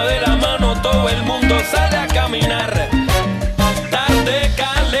brisa de la mano, todo el mundo sale a caminar. Tarde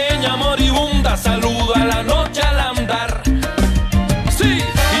caleña moribunda, saluda a la noche al andar. Sí,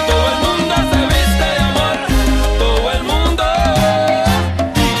 y todo el mundo se viste de amor, todo el mundo.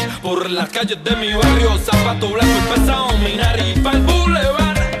 Y por las calles de mi barrio, zapato blanco y pesado, minar y pa'l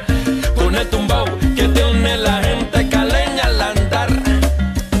bulevar. Con el tumbao que tiene la gente caleña al andar.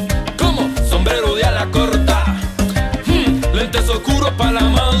 Sombrero de ala corta, lentes oscuros pa' la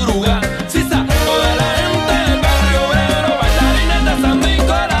madrugada. Sisa, toda la gente del barrio obrero, bailarines de San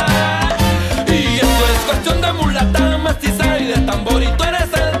Nicolás. Y esto es cuestión de mulata, mestiza y de tambor, y tú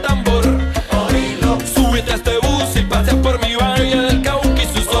eres el tambor. Oílo. Súbete a este bus y pasea por mi valle del Cauca y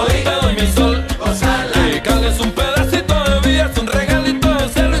su sol, te doy mi sol. Gozala. Que cales un pedacito de vida, es un regalito del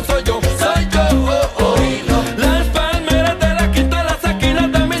cielo y soy yo. Oílo. Las palmeras de la quinta, las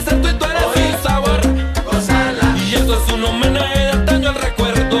esquinas de mi centro y tú eres sabor. Gozala. Y esto es un homenaje de antaño al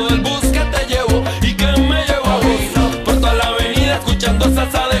recuerdo del bus que te llevo y que me llevo a vos. Por toda la avenida escuchando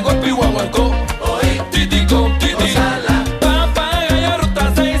salsa de golpe y guaguancó. Titico, titi. Gozala. Papagayo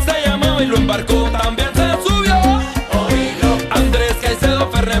ruta 6 se llamaba y lo embarcó. También se subió. Oílo. Andrés Caicedo,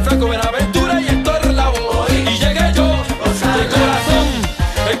 Ferrer Franco, Buenaventura y Héctor Lavoe. Y llegué yo. Gozala. De corazón,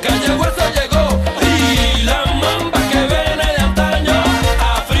 el calle Hueso llegó. Y la mamba que viene de antaño,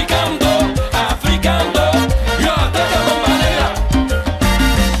 africando, y ataca bomba negra.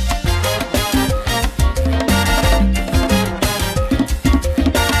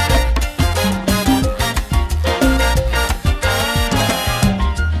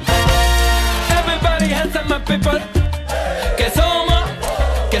 Everybody hands up my people, que somos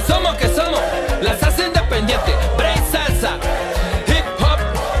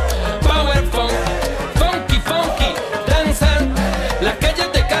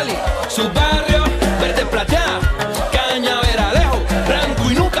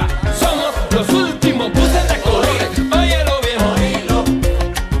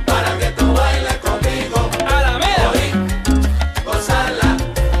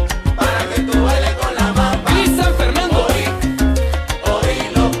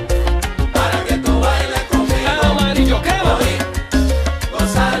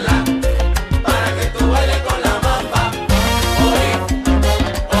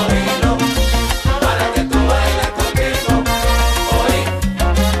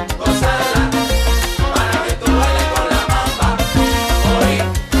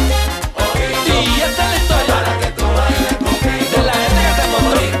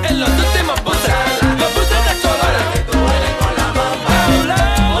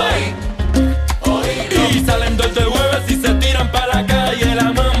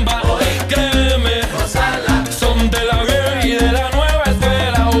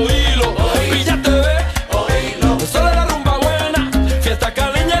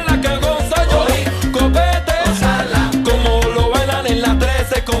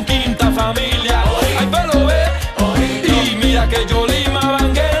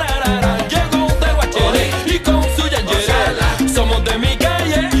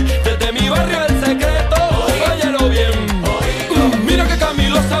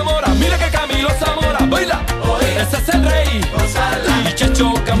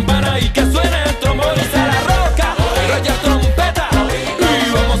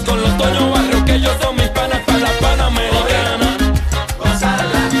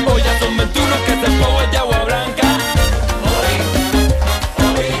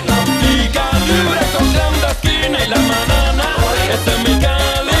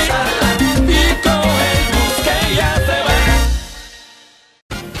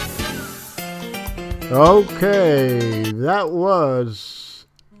Okay, that was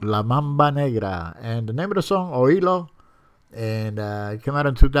La Mamba Negra, and the name of the song, Oilo, and it came out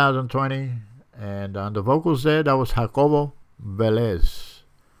in 2020, and on the vocals there, that was Jacobo Velez.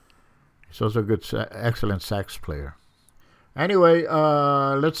 He's also a good, excellent sax player. Anyway,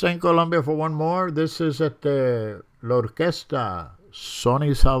 let's stay in Colombia for one more. This is at the La Orquesta Son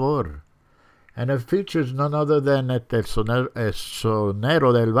y Sabor, and it features none other than el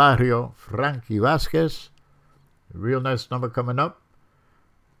sonero del barrio, Frankie Vázquez. Real nice number coming up.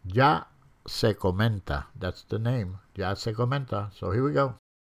 Ya se comenta. That's the name. Ya se comenta. So here we go.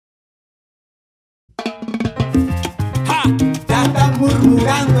 ¡Ja! Ya están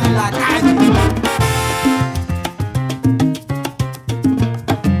murmurando en la calle.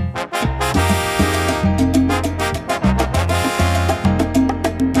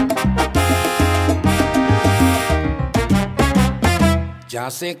 Ya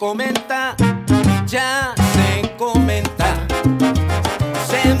se comenta,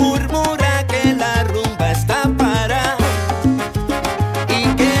 se murmura que la rumba está para y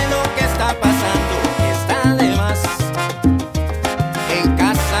que lo que está pasando está de más. En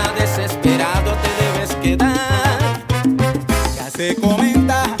casa desesperado te debes quedar. Ya se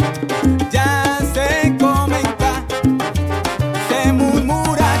comenta, se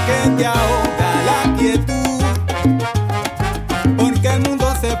murmura que te ahoga la quietud, porque el mundo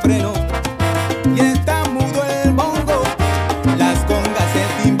se frenó y está mudo el bongo, las congas,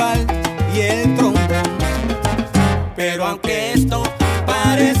 el timbal y el trombón. Pero aunque esto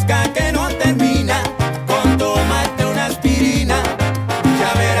parezca que no termina, con tomarte una aspirina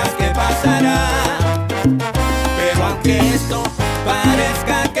ya verás qué pasará. Pero aunque esto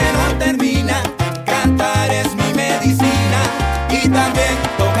parezca que no termina, cantar es mi medicina y también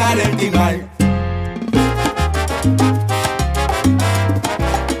tocar el timbal.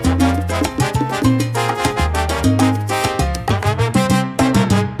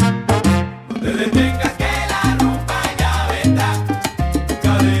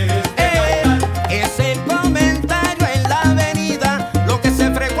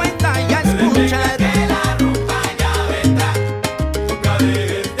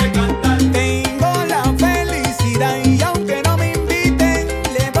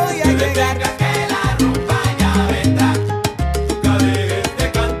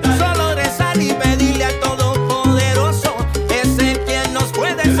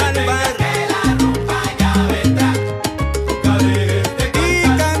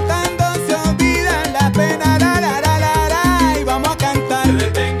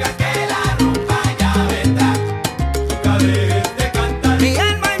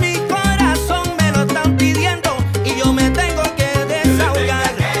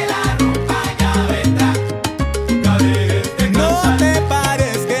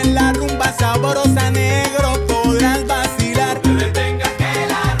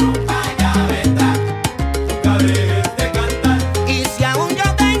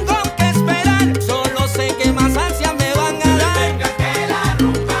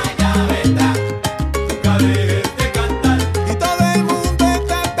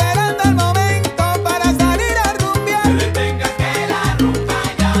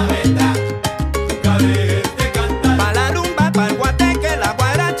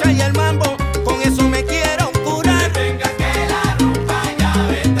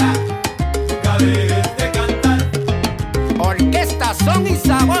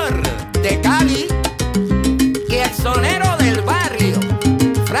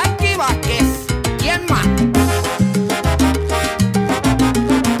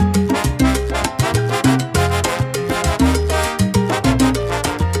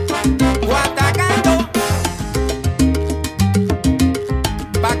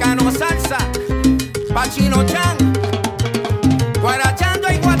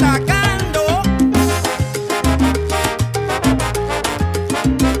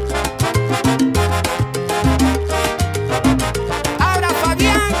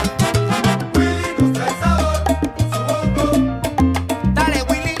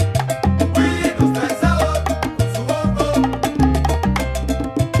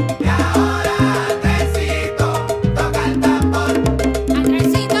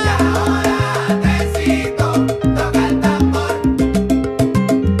 Andresito.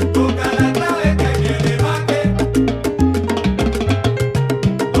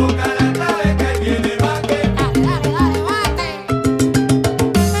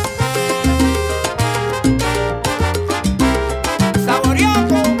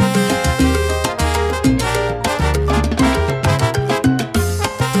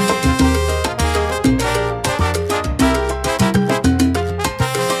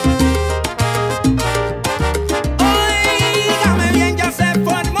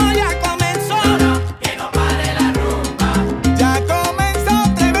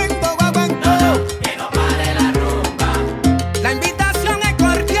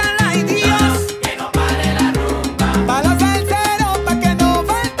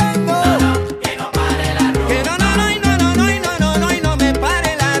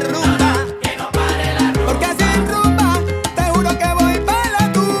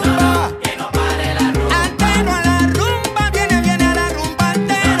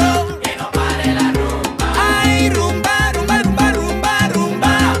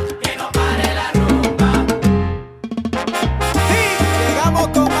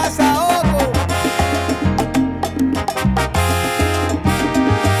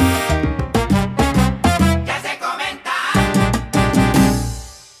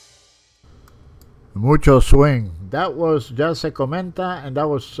 Mucho swing. That was Ya Se Comenta, and that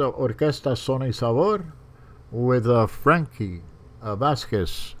was Orquesta Son y Sabor with Frankie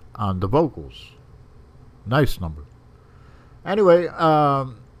Vasquez on the vocals. Nice number. Anyway,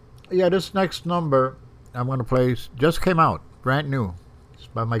 this next number I'm going to play just came out, brand new. It's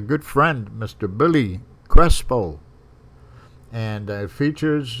by my good friend, Mr. Billy Crespo. And it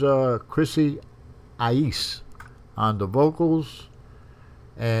features Chrissy Ais on the vocals.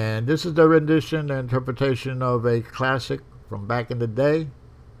 And this is the rendition, the interpretation of a classic from back in the day.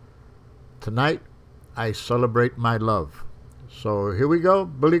 Tonight, I Celebrate My Love. So here we go.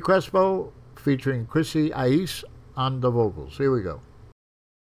 Billy Crespo featuring Chrissy Ais on the vocals. Here we go.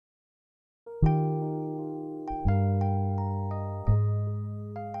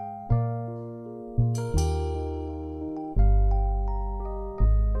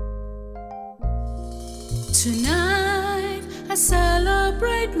 Tonight I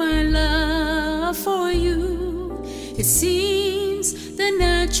celebrate my love for you. It seems the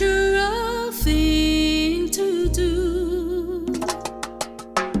natural thing to do.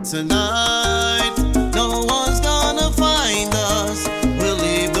 Tonight, no one's gonna find us. We'll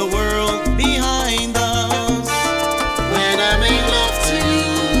leave the world behind us when I make love to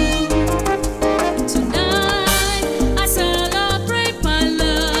you. Tonight I celebrate my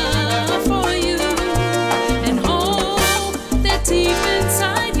love for you and hope that deep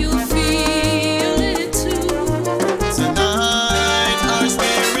inside you feel it too. Tonight, our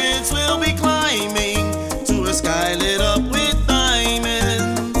spirits will be climbing to a sky lit up with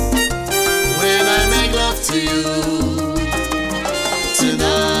diamonds. When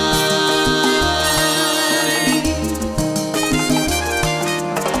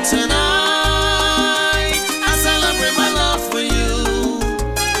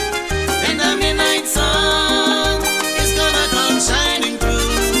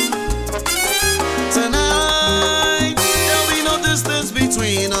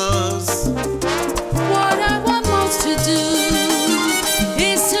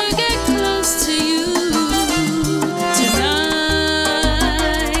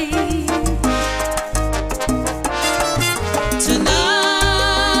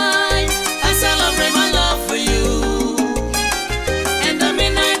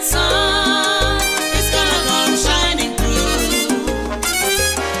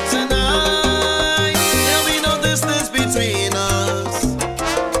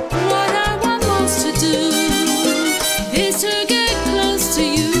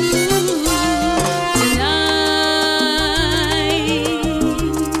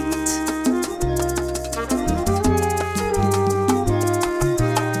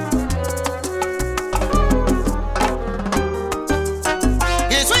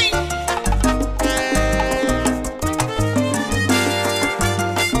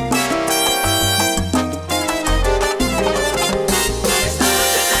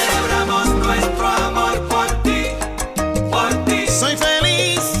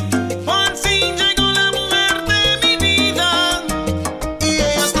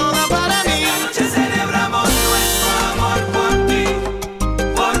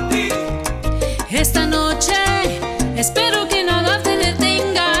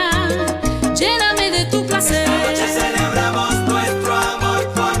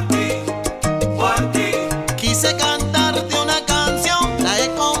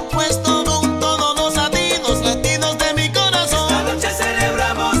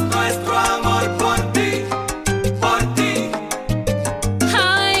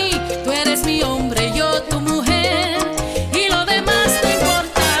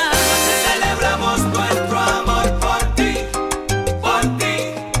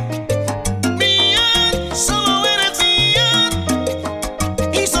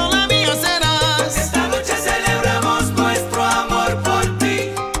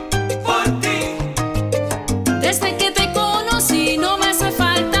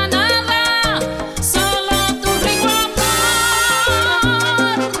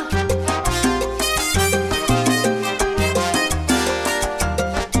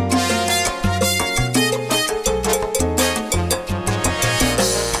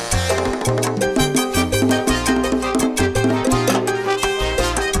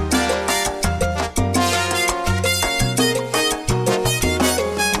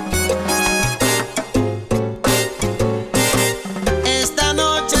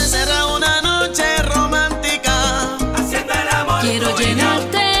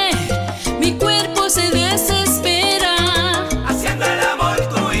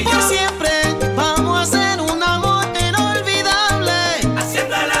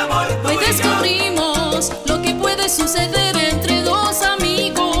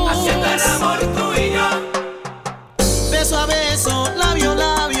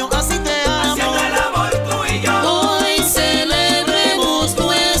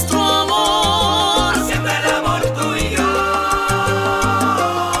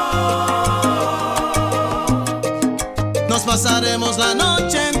pasaremos la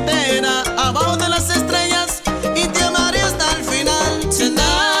noche entera abajo de las estrellas y te amaré hasta el final.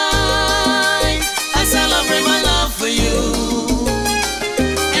 Tonight, I celebrate my love for you,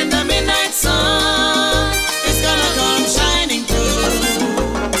 and the midnight sun is gonna come shining through.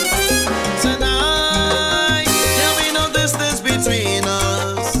 Tonight, there'll be no distance between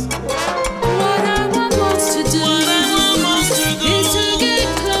us. What I want most to do is to get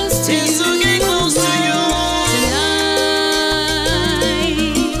close to you tonight.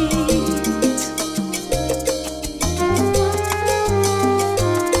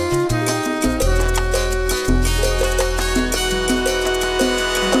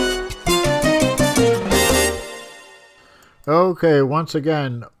 Okay, once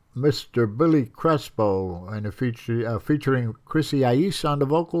again, Mr. Billy Crespo and featuring Chrissy Ais on the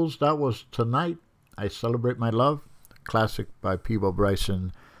vocals. That was Tonight, I Celebrate My Love, classic by Peebo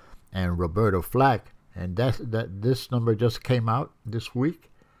Bryson and Roberto Flack. And this number just came out this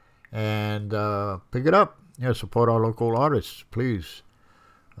week. And pick it up. Yeah, support our local artists, please.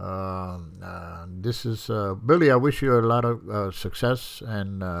 This is Billy. I wish you a lot of success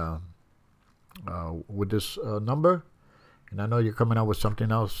and with this number. And I know you're coming out with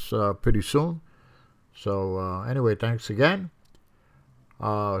something else pretty soon. So anyway, thanks again.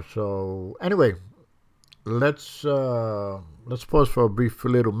 So anyway, let's pause for a brief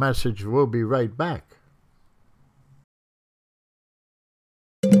little message. We'll be right back.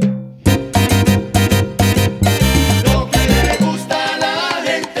 Lo que le gusta a la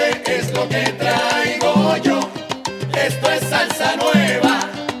gente es lo que traigo yo. Esto es salsa nueva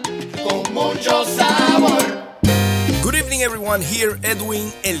con mucho sabor. Good evening, everyone. Here, Edwin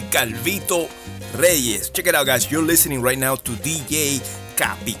El Calvito Reyes. Check it out, guys. You're listening right now to DJ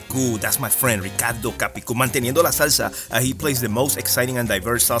Capicu. That's my friend Ricardo Capicu. Manteniendo la salsa. He plays the most exciting and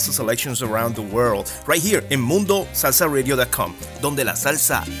diverse salsa selections around the world. Right here in MundoSalsaRadio.com, donde la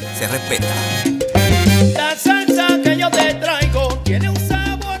salsa se respeta. La salsa que yo te traigo tiene un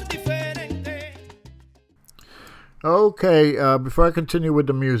sabor diferente. Okay, before I continue with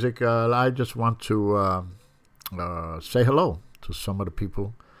the music, I just want to say hello to some of the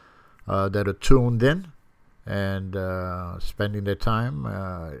people that are tuned in and spending their time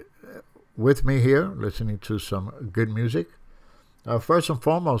with me here, listening to some good music. First and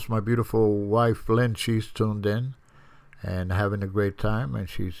foremost, my beautiful wife, Lynn, she's tuned in and having a great time, and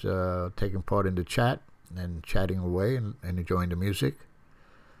she's taking part in the chat and chatting away and enjoying the music.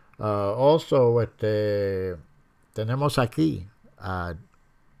 Also, tenemos aquí a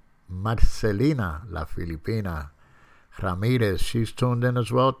Marcelina, la Filipina Ramirez. She's tuned in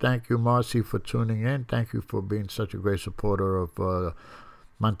as well. Thank you, Marcy, for tuning in. Thank you for being such a great supporter of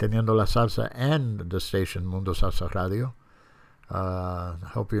Manteniendo la Salsa and the station Mundo Salsa Radio.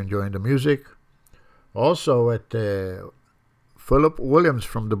 Hope you're enjoying the music. Also, Philip Williams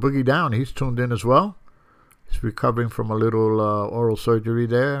from the Boogie Down, he's tuned in as well. He's recovering from a little oral surgery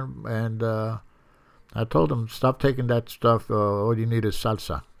there, and I told him, stop taking that stuff. All you need is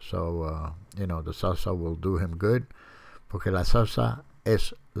salsa. So, the salsa will do him good. Porque la salsa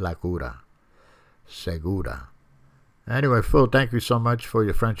es la cura. Segura. Anyway, Phil, thank you so much for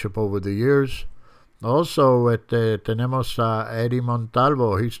your friendship over the years. Also, tenemos a Eddie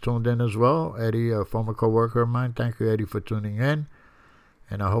Montalvo. He's tuned in as well. Eddie, a former co-worker of mine. Thank you, Eddie, for tuning in.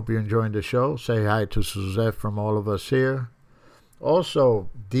 And I hope you're enjoying the show. Say hi to Suzette from all of us here. Also,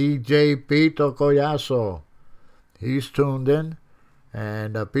 DJ Pito Collazo. He's tuned in.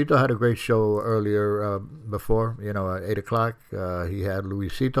 And Pito had a great show earlier before, at 8 o'clock. He had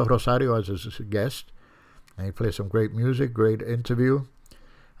Luisito Rosario as his guest. And he played some great music, great interview.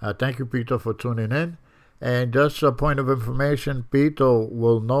 Thank you, Pito, for tuning in. And just a point of information, Pito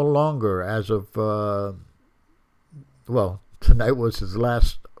will no longer, as of, tonight was his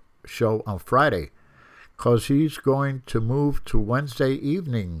last show on Friday, because he's going to move to Wednesday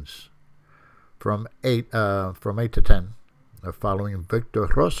evenings from 8 to 10. Following Victor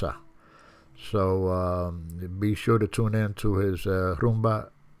Rosa. So be sure to tune in to his Rumba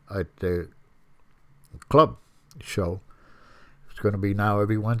at the Club show. It's going to be now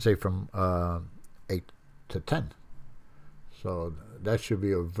every Wednesday from 8 to 10. So that should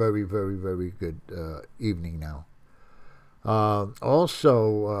be a very, very, very good evening now.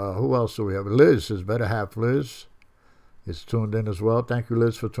 Also, who else do we have? Liz, his better half, Liz, is tuned in as well. Thank you,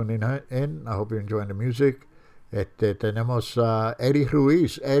 Liz, for tuning in. I hope you're enjoying the music. Tenemos Eddie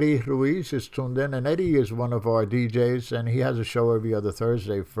Ruiz. Eddie Ruiz is tuned in, and Eddie is one of our DJs, and he has a show every other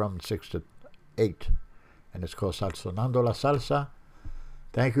Thursday from 6 to 8, and it's called Salsonando la Salsa.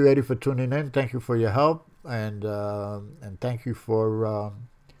 Thank you, Eddie, for tuning in. Thank you for your help, and thank you for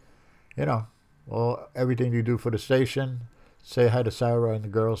everything you do for the station. Say hi to Sarah and the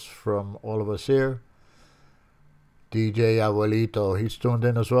girls from all of us here. DJ Abuelito, he's tuned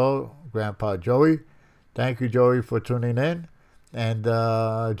in as well. Grandpa Joey. Thank you, Joey, for tuning in. And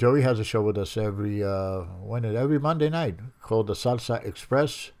Joey has a show with us every Monday night called the Salsa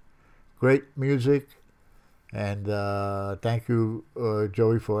Express. Great music. And thank you,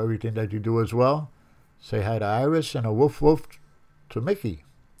 Joey, for everything that you do as well. Say hi to Iris and a woof woof to Mickey.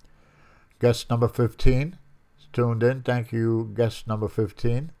 Guest number 15 is tuned in. Thank you, guest number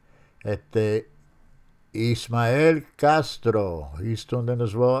 15. Ismael Castro. He's tuned in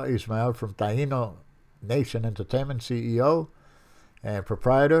as well. Ismael from Taino Nation Entertainment, CEO and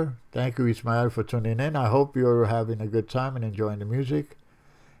proprietor. Thank you, Ismael, for tuning in. I hope you're having a good time and enjoying the music.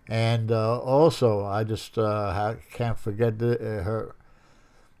 And also, I just can't forget her,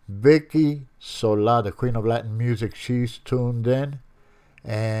 Vicky Sola, the Queen of Latin Music. She's tuned in.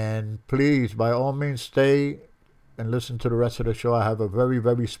 And please, by all means, stay and listen to the rest of the show. I have a very,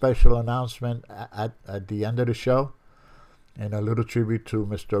 very special announcement at the end of the show. And a little tribute to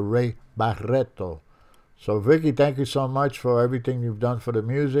Mr. Ray Barreto. So, Vicky, thank you so much for everything you've done for the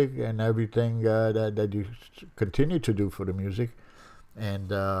music and everything that you continue to do for the music.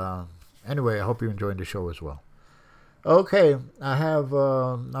 And anyway, I hope you're enjoying the show as well. Okay, I have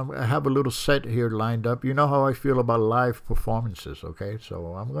a little set here lined up. You know how I feel about live performances, okay?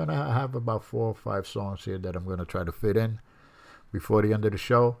 So I'm going to have about 4 or 5 songs here that I'm going to try to fit in before the end of the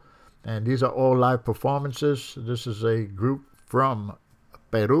show. And these are all live performances. This is a group from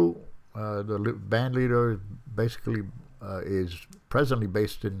Peru. The band leader basically is presently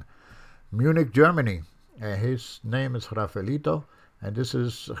based in Munich, Germany. And his name is Rafaelito. And this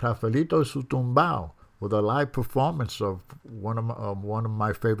is Rafaelito Sutumbao with a live performance of one of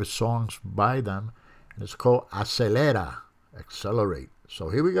my favorite songs by them. And it's called Acelera, Accelerate. So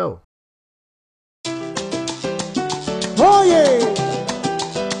here we go. Oye,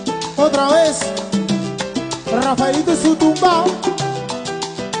 otra vez, Rafaelito Sutumbao,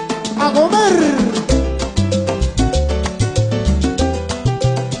 a comer.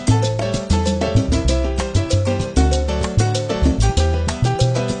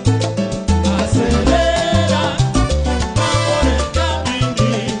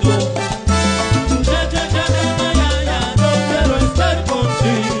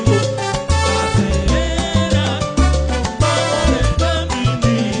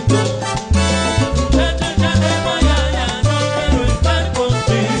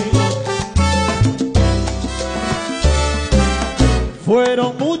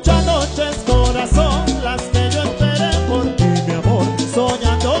 Fueron muchas noches, corazón, las que yo esperé por ti, mi amor,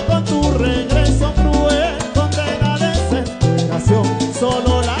 soñando con tu regreso cruel, condena desesperación,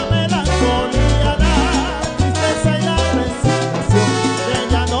 solo la melancolía, la tristeza y la resignación de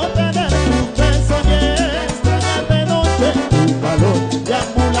ya no tener tus besos y extrañar de noche tu calor,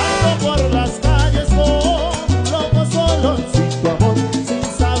 deambulando por las calles como un loco solo sin tu amor, sin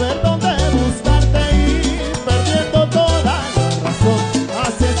saber dónde buscarte y perdiendo toda la razón.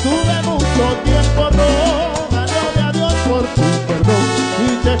 Así estuve mucho tiempo rodeado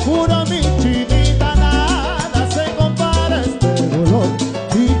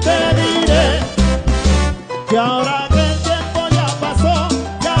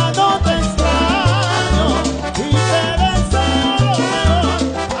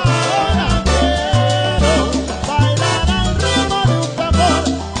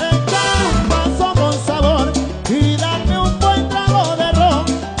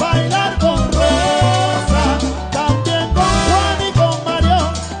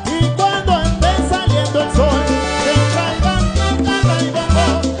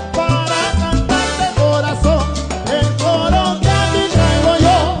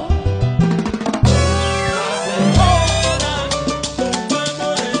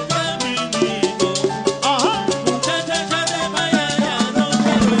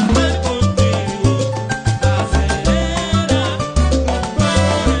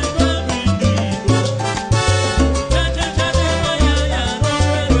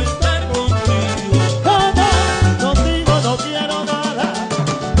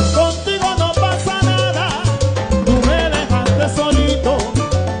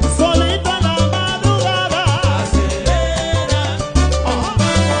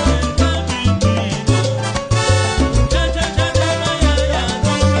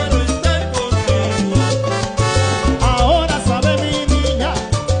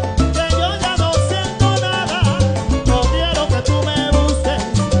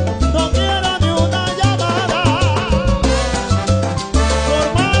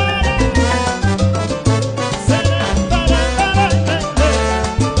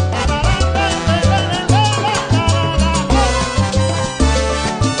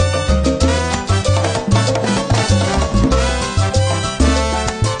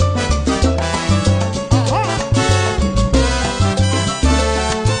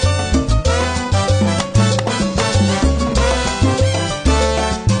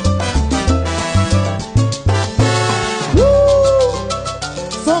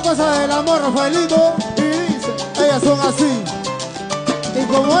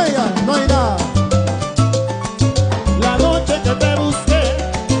como ella no hay nada. La noche que te busqué,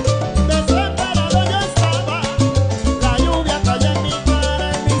 desesperado yo estaba. La lluvia caía en mi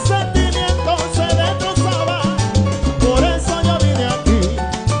cara y mis sentimientos se destrozaban. Por eso yo vine aquí,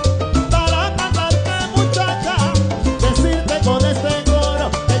 para cantarte, muchacha, decirte con este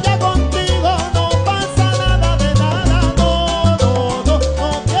coro que ya contigo no pasa nada de nada. No, no, no, no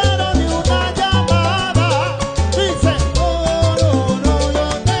quiero ni una llamada. Dice, no, no, no, yo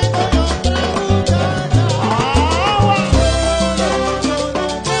tengo yo otra muchacha. Agua.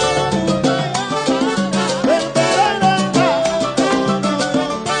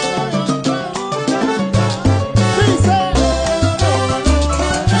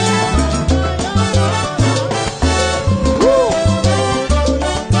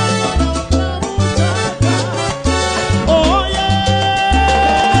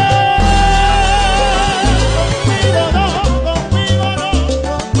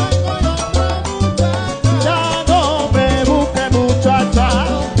 Ya no me busque, muchacha.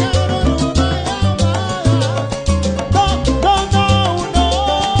 No, no, no,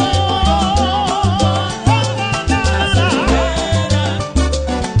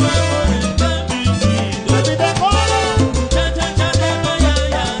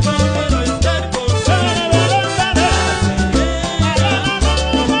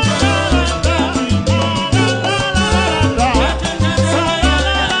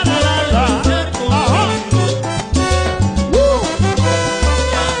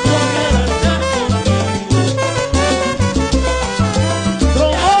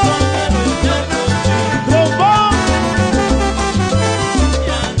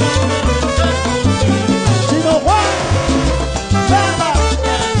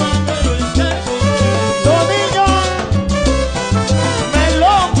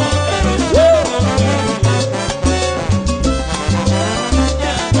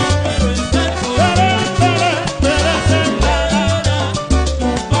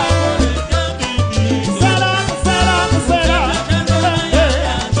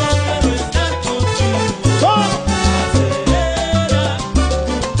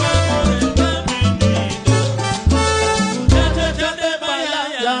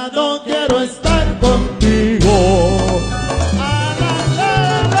 ya no quiero estar contigo.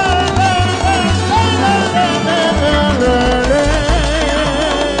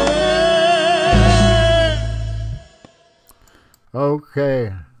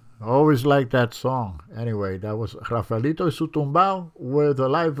 Okay, always like that song. Anyway, that was Rafaelito y su tumbao with a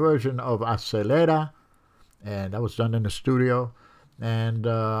live version of Acelera, and that was done in the studio. And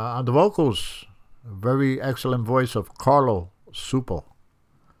on the vocals, very excellent voice of Carlo Supel.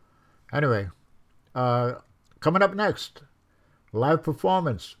 Anyway, coming up next, live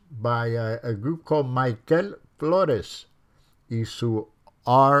performance by a group called Michael Flores y su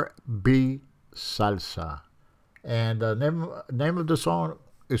R&B Salsa. And the name of the song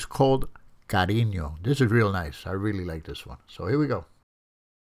is called Cariño. This is real nice. I really like this one. So here we go.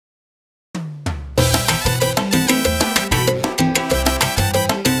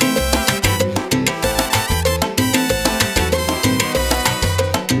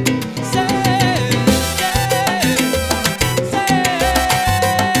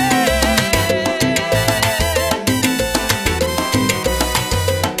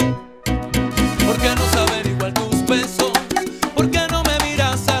 ¿Por qué no saber igual tus besos? ¿Por qué no me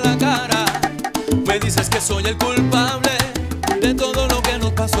miras a la cara? Me dices que soy el culpable de todo.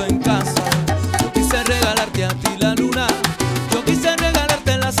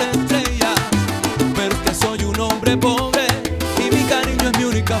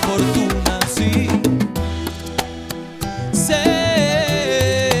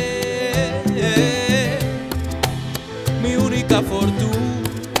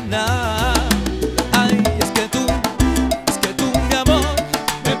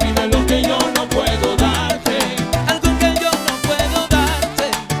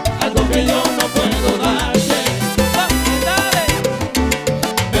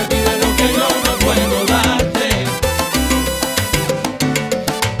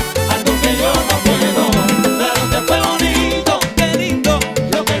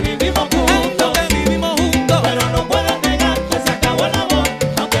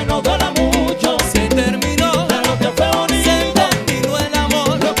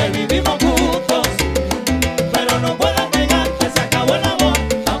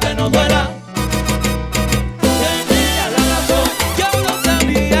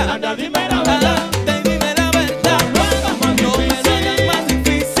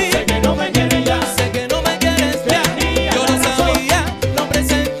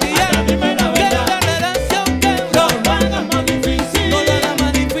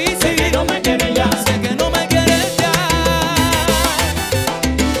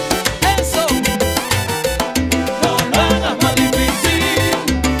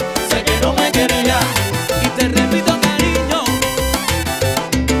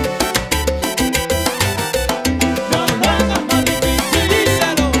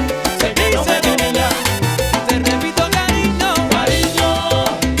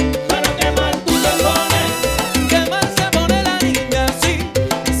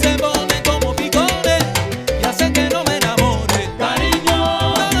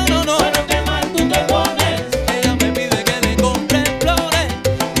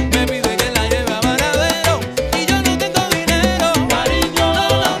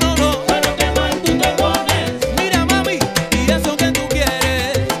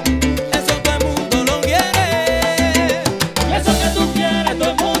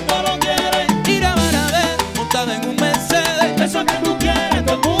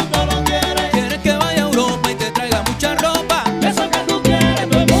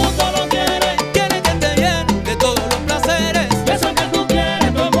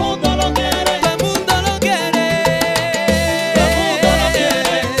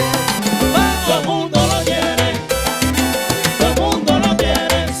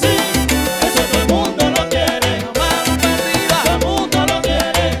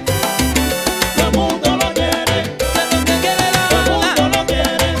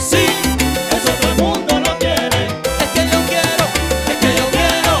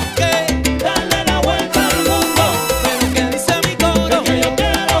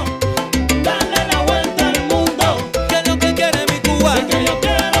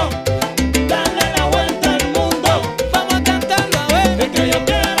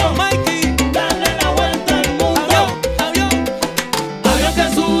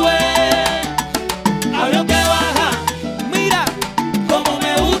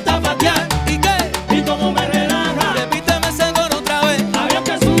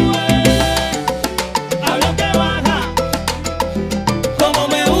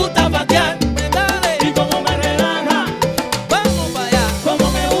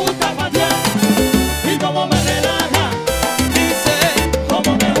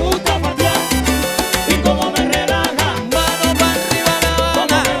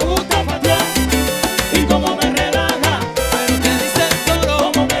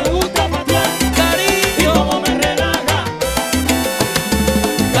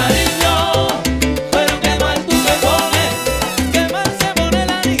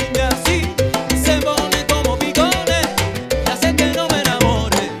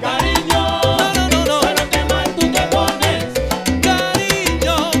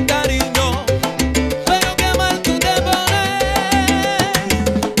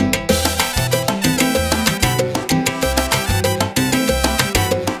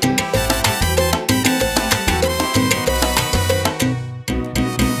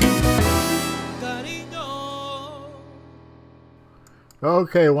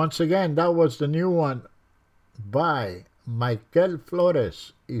 Okay, once again, that was the new one by Michael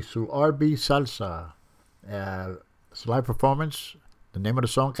Flores y su RB Salsa. It's live performance. The name of the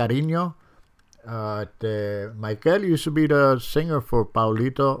song, Cariño. Michael used to be the singer for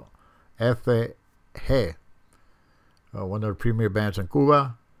Paulito F.G., one of the premier bands in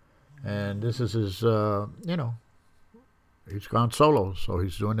Cuba. And this is his, he's gone solo, so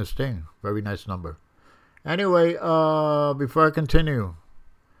he's doing his thing. Very nice number. Anyway, before I continue,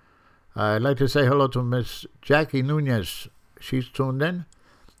 I'd like to say hello to Miss Jackie Nunez. She's tuned in,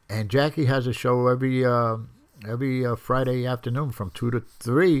 and Jackie has a show every Friday afternoon from 2 to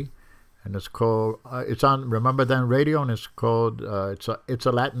 3, and it's called it's on Remember Then Radio, and it's called it's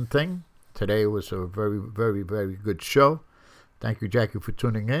a Latin Thing. Today was a very, very, very good show. Thank you, Jackie, for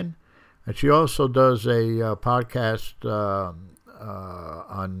tuning in. And she also does a podcast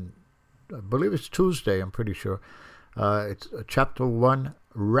on, I believe it's Tuesday, I'm pretty sure. It's a Chapter 1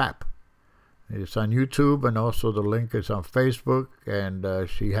 Rap. It's on YouTube, and also the link is on Facebook, and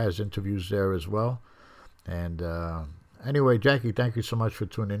she has interviews there as well. And anyway, Jackie, thank you so much for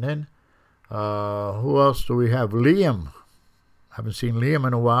tuning in. Who else do we have? Liam. Haven't seen Liam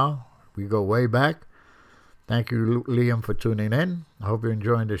in a while. We go way back. Thank you, Liam, for tuning in. I hope you're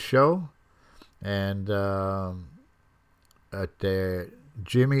enjoying the show. And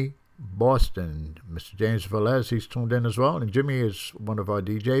Jimmy Boston, Mr. James Velez, he's tuned in as well. And Jimmy is one of our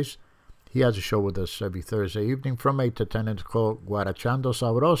DJs. He has a show with us every Thursday evening from 8 to 10. It's called Guarachando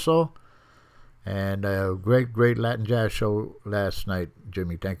Sabroso. And a great, great Latin jazz show last night,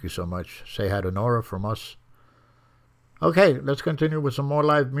 Jimmy. Thank you so much. Say hi to Nora from us. Okay, let's continue with some more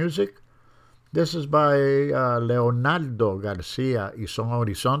live music. This is by Leonardo Garcia y Son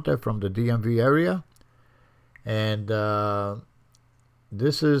Horizonte from the DMV area. And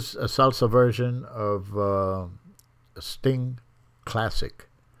this is a salsa version of a Sting classic,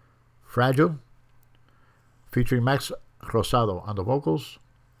 Fragile, featuring Max Rosado on the vocals.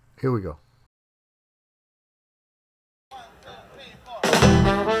 Here we go.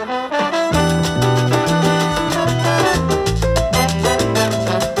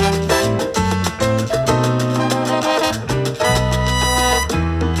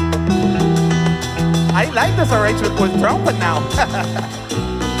 I like this arrangement with trumpet now.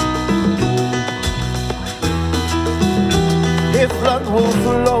 If blood will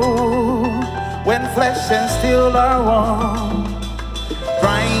flow when flesh and steel are one,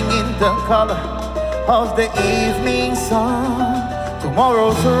 drying in the color of the evening sun,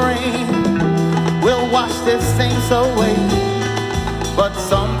 tomorrow's rain will wash these things away, but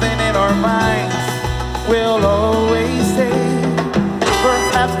something in our minds will always stay.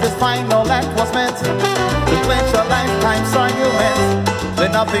 Perhaps this final act was meant to clinch a lifetime's argument,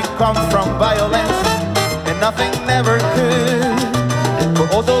 that nothing comes from violence, and nothing never could. For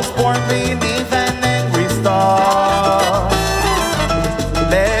all those born beneath an angry star,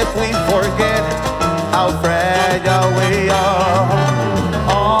 let we forget how fragile we are.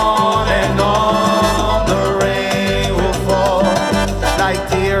 On and on the rain will fall, like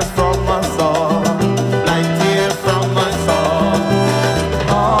tears from a song, like tears from a song.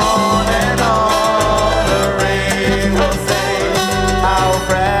 On and on the rain will say how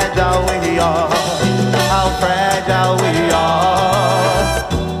fragile we are, how fragile we are.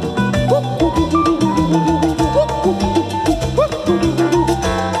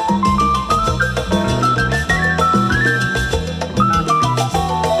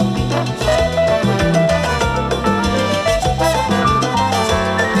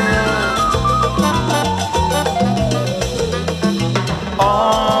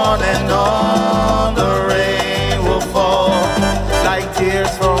 On and on the rain will fall, like tears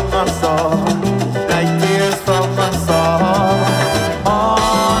from a song, like tears from a song.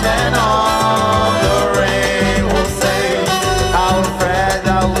 On and on the rain will say how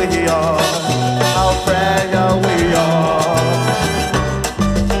fragile we are, how fragile we are.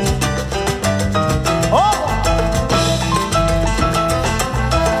 Oh!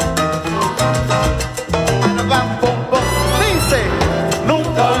 Dice,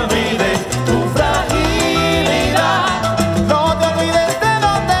 nunca olvides tu fragilidad, no te olvides de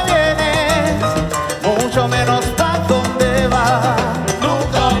dónde vienes, mucho menos para dónde vas.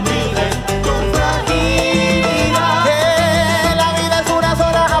 Nunca olvides tu fragilidad, que la vida es una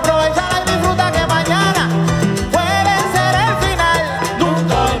sola, aprovecha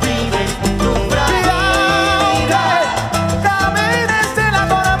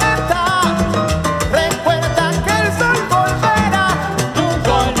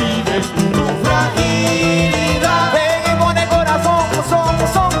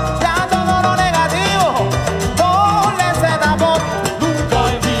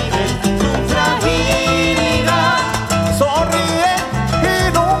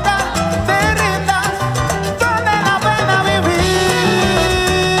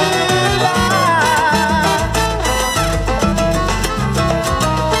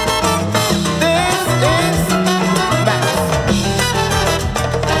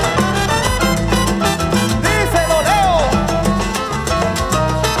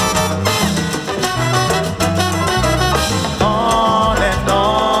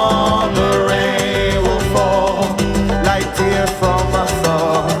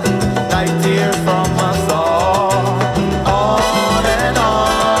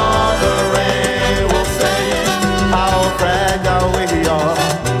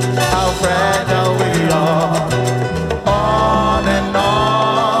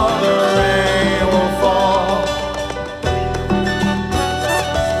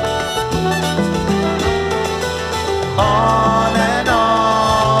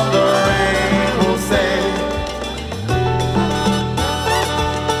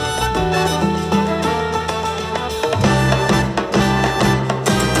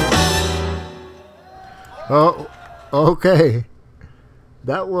Okay.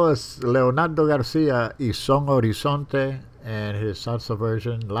 That was Leonardo Garcia y Son Horizonte and his salsa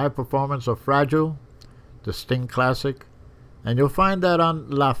version, live performance of Fragile, the Sting classic. And you'll find that on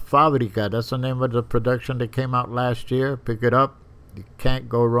La Fábrica. That's the name of the production that came out last year. Pick it up. You can't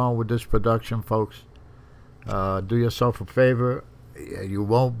go wrong with this production, folks. Do yourself a favor. You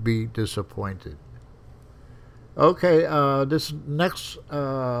won't be disappointed. Okay, this next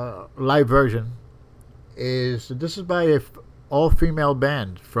live version is by a all-female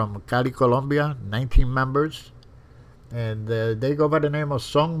band from Cali, Colombia, 19 members, and they go by the name of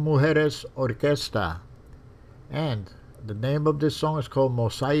Son Mujeres Orquesta, and the name of this song is called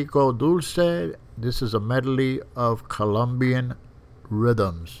Mosaico Dulce. This is a medley of Colombian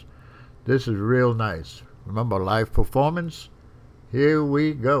rhythms. This is real nice. Remember, live performance. Here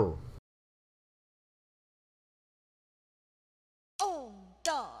we go.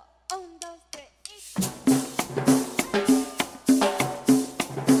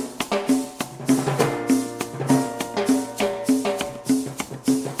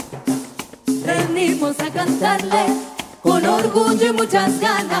 Venimos a cantarle con orgullo y muchas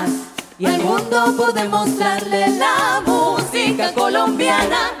ganas, y al mundo podemos mostrarle la música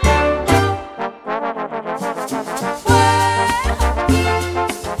colombiana.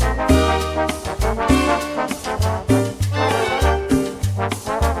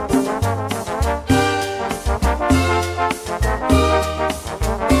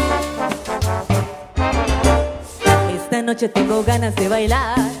 Esta noche tengo ganas de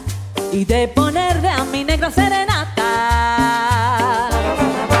bailar y de ponerle a mi negro serenata.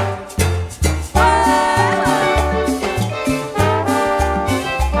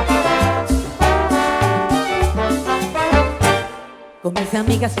 Con mis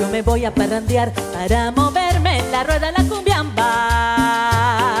amigas yo me voy a parrandear para moverme en la rueda de la cumbiamba.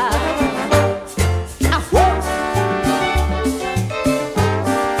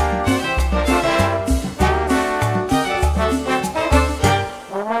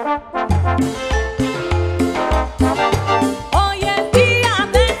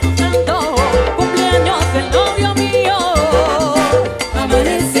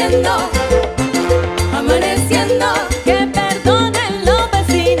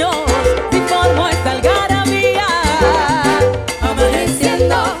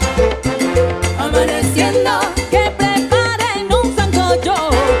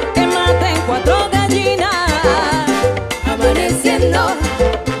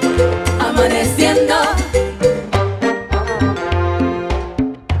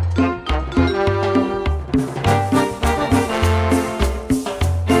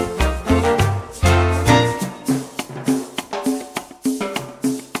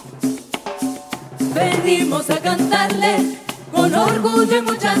 Venimos a cantarle con orgullo y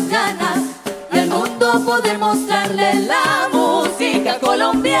muchas ganas, y al mundo poder mostrarle la música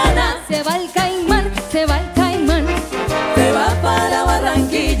colombiana. Se va el caimán, se va el caimán, se va para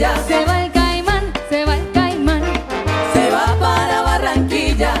Barranquilla. Se va el caimán, se va el caimán, se va para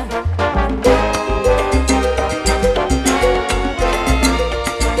Barranquilla.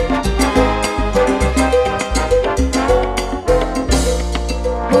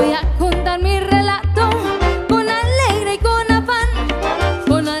 Voy a contar mi relato con alegre y con afán,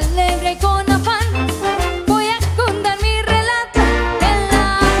 con alegre y con afán. Voy a contar mi relato, que en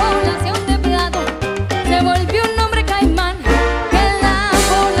la población de Plato se volvió un hombre caimán, que en la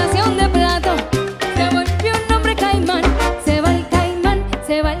población de Plato se volvió un hombre caimán. Se va el caimán,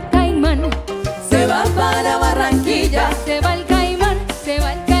 se va el caimán, se va para Barranquilla. Se va el caimán, se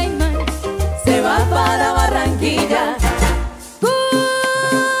va el caimán, se va para Barranquilla.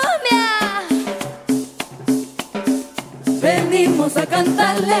 Venimos a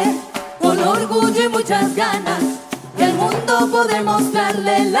cantarle con orgullo y muchas ganas, y al mundo poder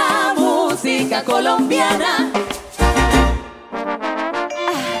mostrarle la música colombiana.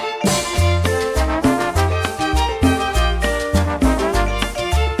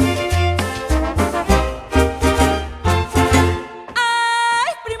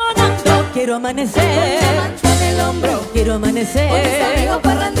 Ay, primo Nando, quiero amanecer, levántame el hombro, quiero amanecer, con mis amigos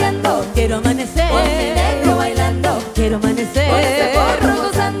parrandeando, quiero amanecer, con mi negro bailando, quiero amanecer, con ese porro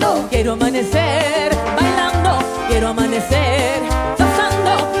gozando, quiero amanecer, bailando, quiero amanecer,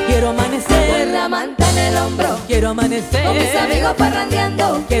 gozando, quiero amanecer, con la manta en el hombro, quiero amanecer, con mis amigos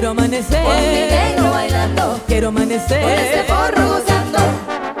parrandeando, quiero amanecer, con mi negro bailando, quiero amanecer, con ese porro gozando.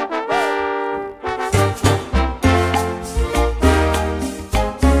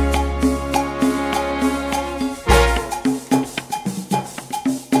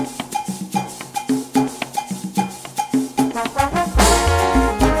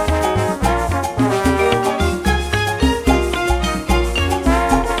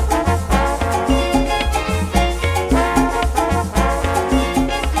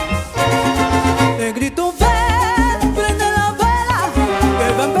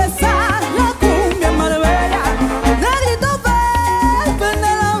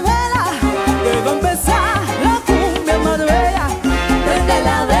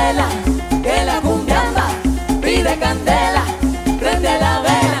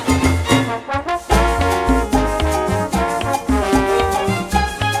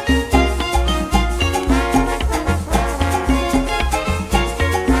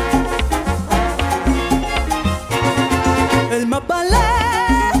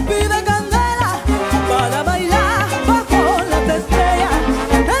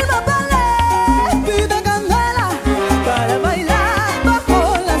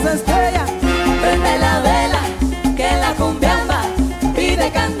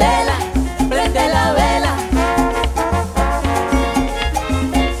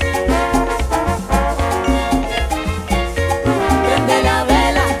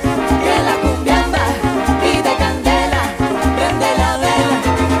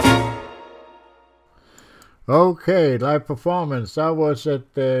 Okay, live performance. That was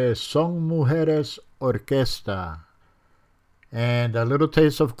at the Son Mujeres Orquesta. And a little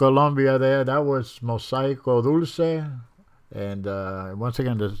taste of Colombia there. That was Mosaico Dulce. And once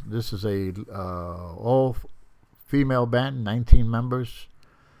again, this is a all-female band, 19 members.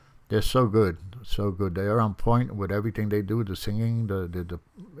 They're so good, so good. They are on point with everything they do, the singing, the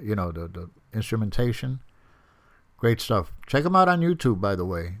instrumentation. Great stuff. Check them out on YouTube, by the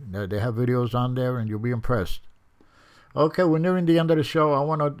way. They have videos on there, and you'll be impressed. Okay, we're nearing the end of the show. I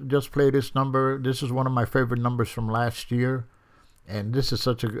want to just play this number. This is one of my favorite numbers from last year, and this is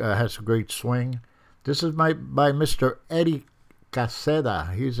has a great swing. This is by Mr. Eddie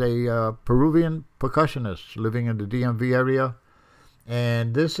Caseda. He's a Peruvian percussionist living in the DMV area,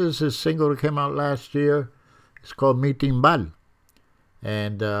 and this is his single that came out last year. It's called Mi Timbal.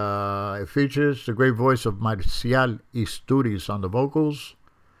 And it features the great voice of Marcial Isturiz on the vocals.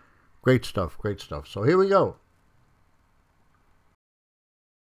 Great stuff, great stuff. So here we go.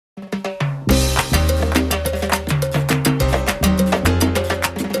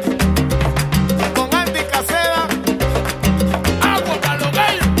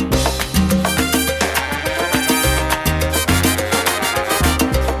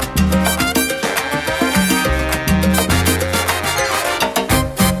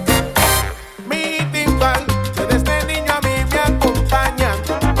 Mi timbal,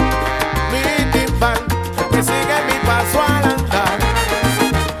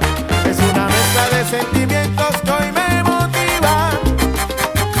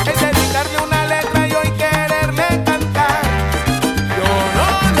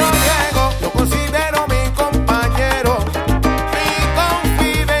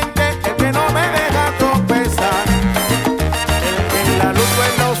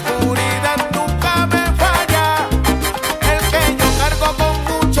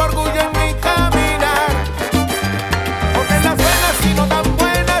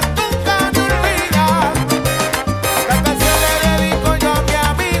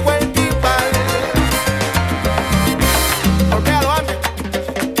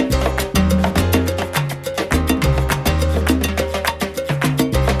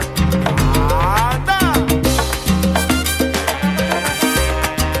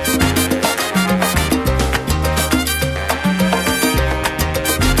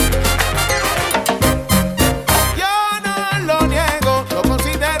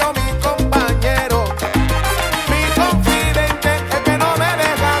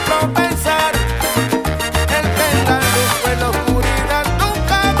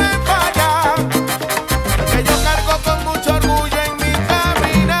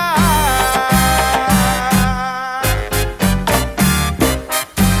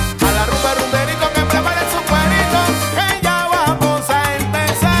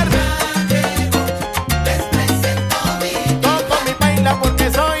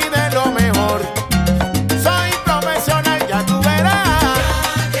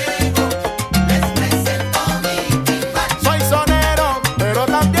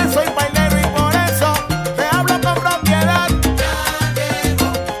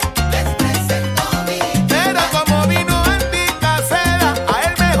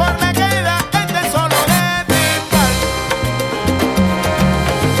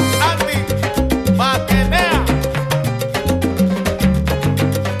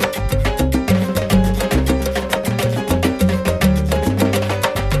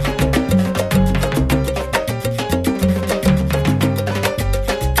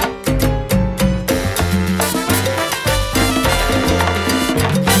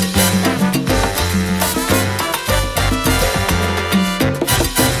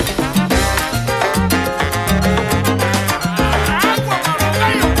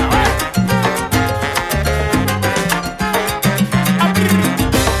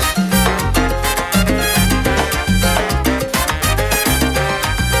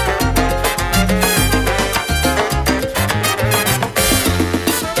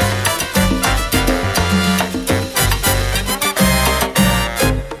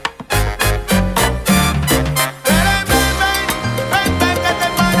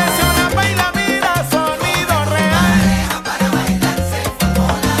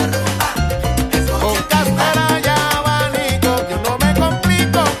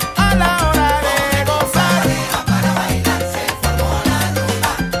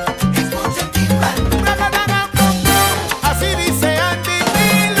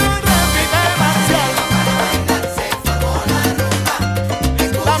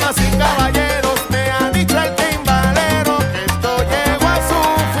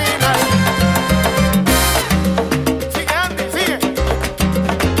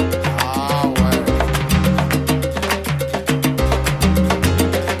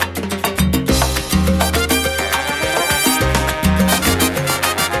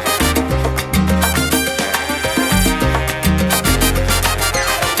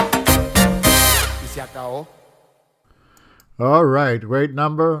 All right, great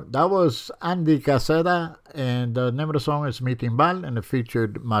number. That was Andy Caseda, and the name of the song is Mi Timbal, and it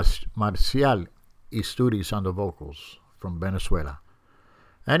featured Marcial Isturiz on the vocals from Venezuela.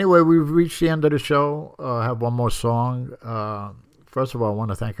 Anyway, we've reached the end of the show. I have one more song. First of all, I want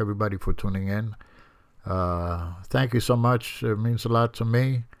to thank everybody for tuning in. Thank you so much. It means a lot to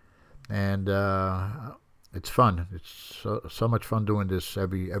me, and it's fun. It's so much fun doing this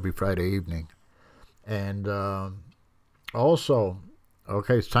every Friday evening. And also,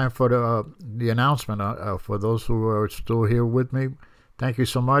 okay, it's time for the announcement. For those who are still here with me, thank you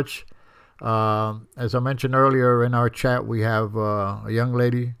so much. As I mentioned earlier in our chat, we have a young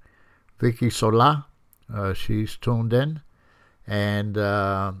lady, Vicky Sola. She's tuned in. And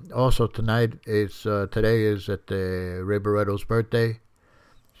also today is at Ray Barreto's birthday.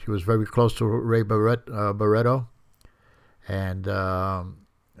 She was very close to Ray Barreto. And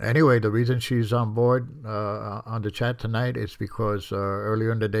anyway, the reason she's on board on the chat tonight is because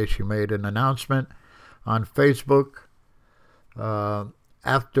earlier in the day she made an announcement on Facebook.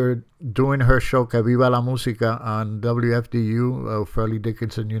 After doing her show Que Viva la Música on WFDU, Fairleigh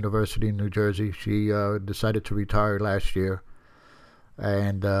Dickinson University in New Jersey, she decided to retire last year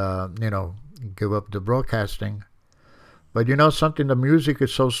and, give up the broadcasting. But you know something, the music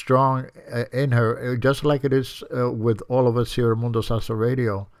is so strong in her, just like it is with all of us here at Mundo Salsa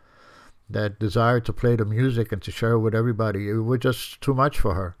Radio, that desire to play the music and to share it with everybody. It was just too much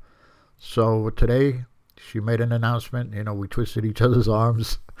for her. So today, she made an announcement. We twisted each other's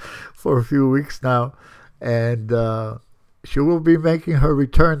arms for a few weeks now. And she will be making her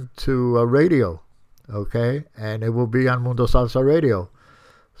return to radio, okay? And it will be on Mundo Salsa Radio.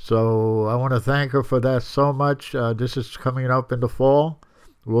 So I want to thank her for that so much. This is coming up in the fall.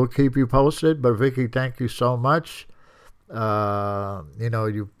 We'll keep you posted. But Vicky, thank you so much.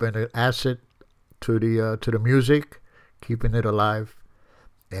 You've been an asset to the music, keeping it alive.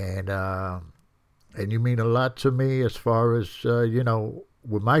 And you mean a lot to me as far as,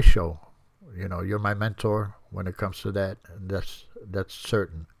 with my show. You're my mentor when it comes to that. And that's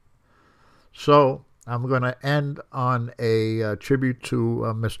certain. So I'm going to end on a tribute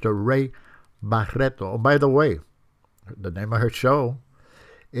to Mr. Ray Barreto. Oh, by the way, the name of her show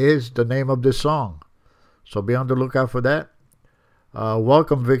is the name of this song. So be on the lookout for that.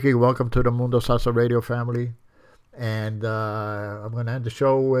 Welcome, Vicky. Welcome to the Mundo Salsa Radio family. And I'm going to end the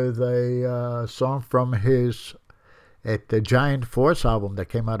show with a song from his the Giant Force album that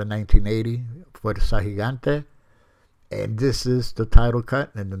came out in 1980, Fuerza Gigante. And this is the title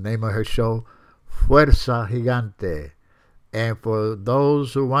cut and the name of her show, Fuerza Gigante. And for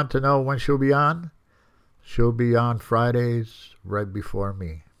those who want to know when she'll be on Fridays right before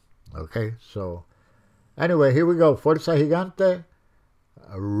me. Okay, so anyway, here we go. Fuerza Gigante,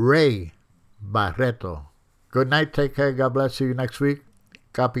 Ray Barreto. Good night, take care, God bless you next week.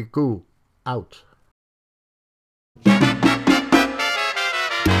 Capicu, out.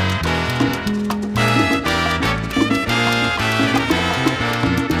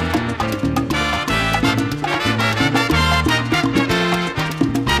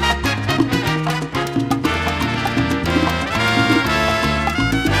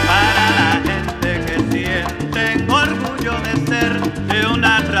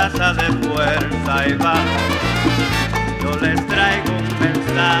 De fuerza y valor, yo les traigo un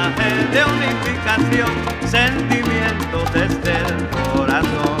mensaje de unificación, sentimientos desde el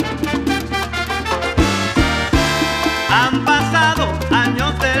corazón. Han pasado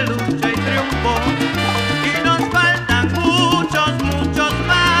años de lucha y triunfo y nos faltan muchos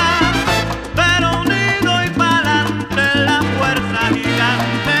más, pero unido y pa'lante la fuerza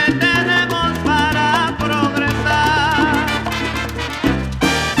gigante tenemos para progresar.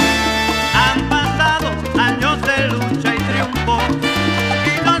 Años de lucha y triunfo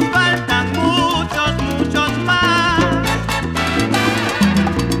y nos faltan muchos más,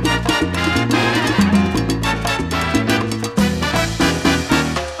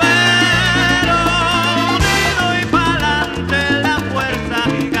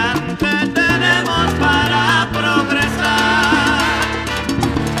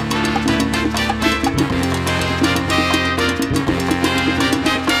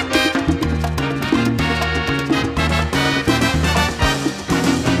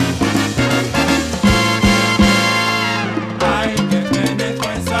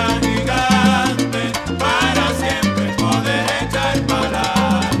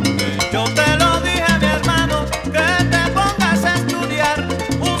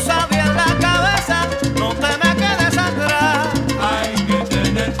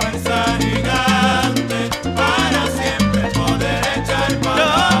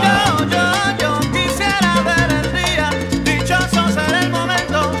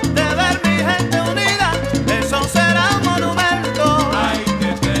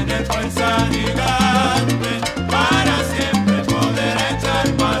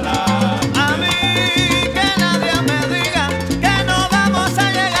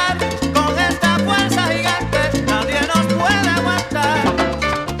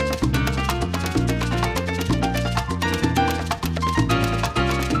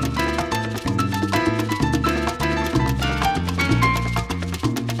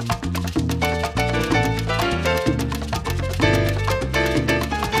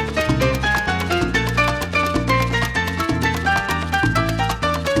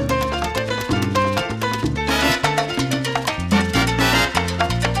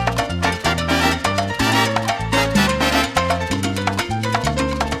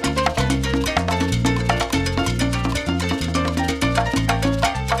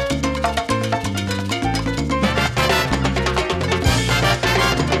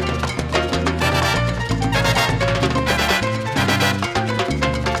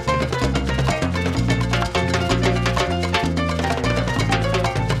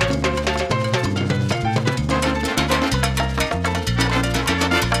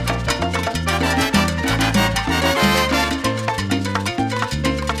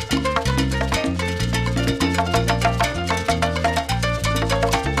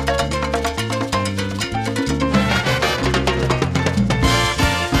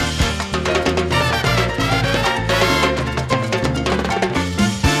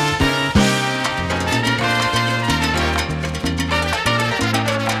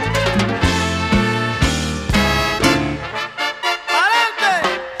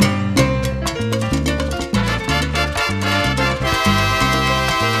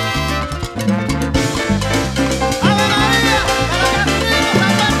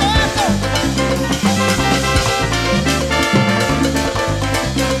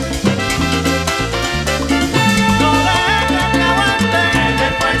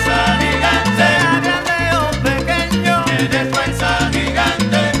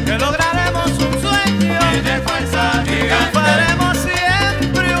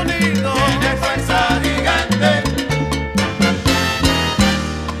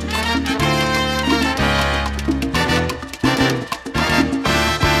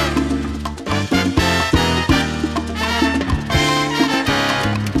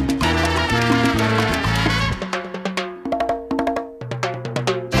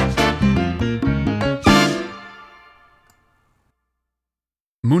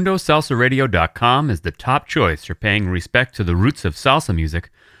 MundoSalsaRadio.com is the top choice for paying respect to the roots of salsa music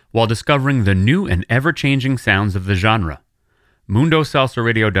while discovering the new and ever-changing sounds of the genre.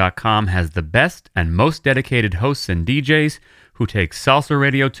 MundoSalsaRadio.com has the best and most dedicated hosts and DJs who take salsa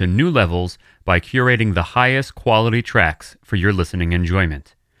radio to new levels by curating the highest quality tracks for your listening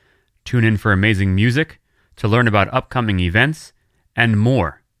enjoyment. Tune in for amazing music, to learn about upcoming events, and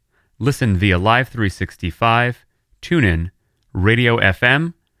more. Listen via Live 365, TuneIn, Radio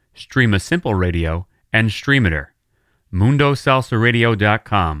FM, Stream a Simple Radio, and Streamiter.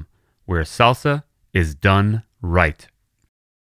 MundoSalsaRadio.com, where salsa is done right.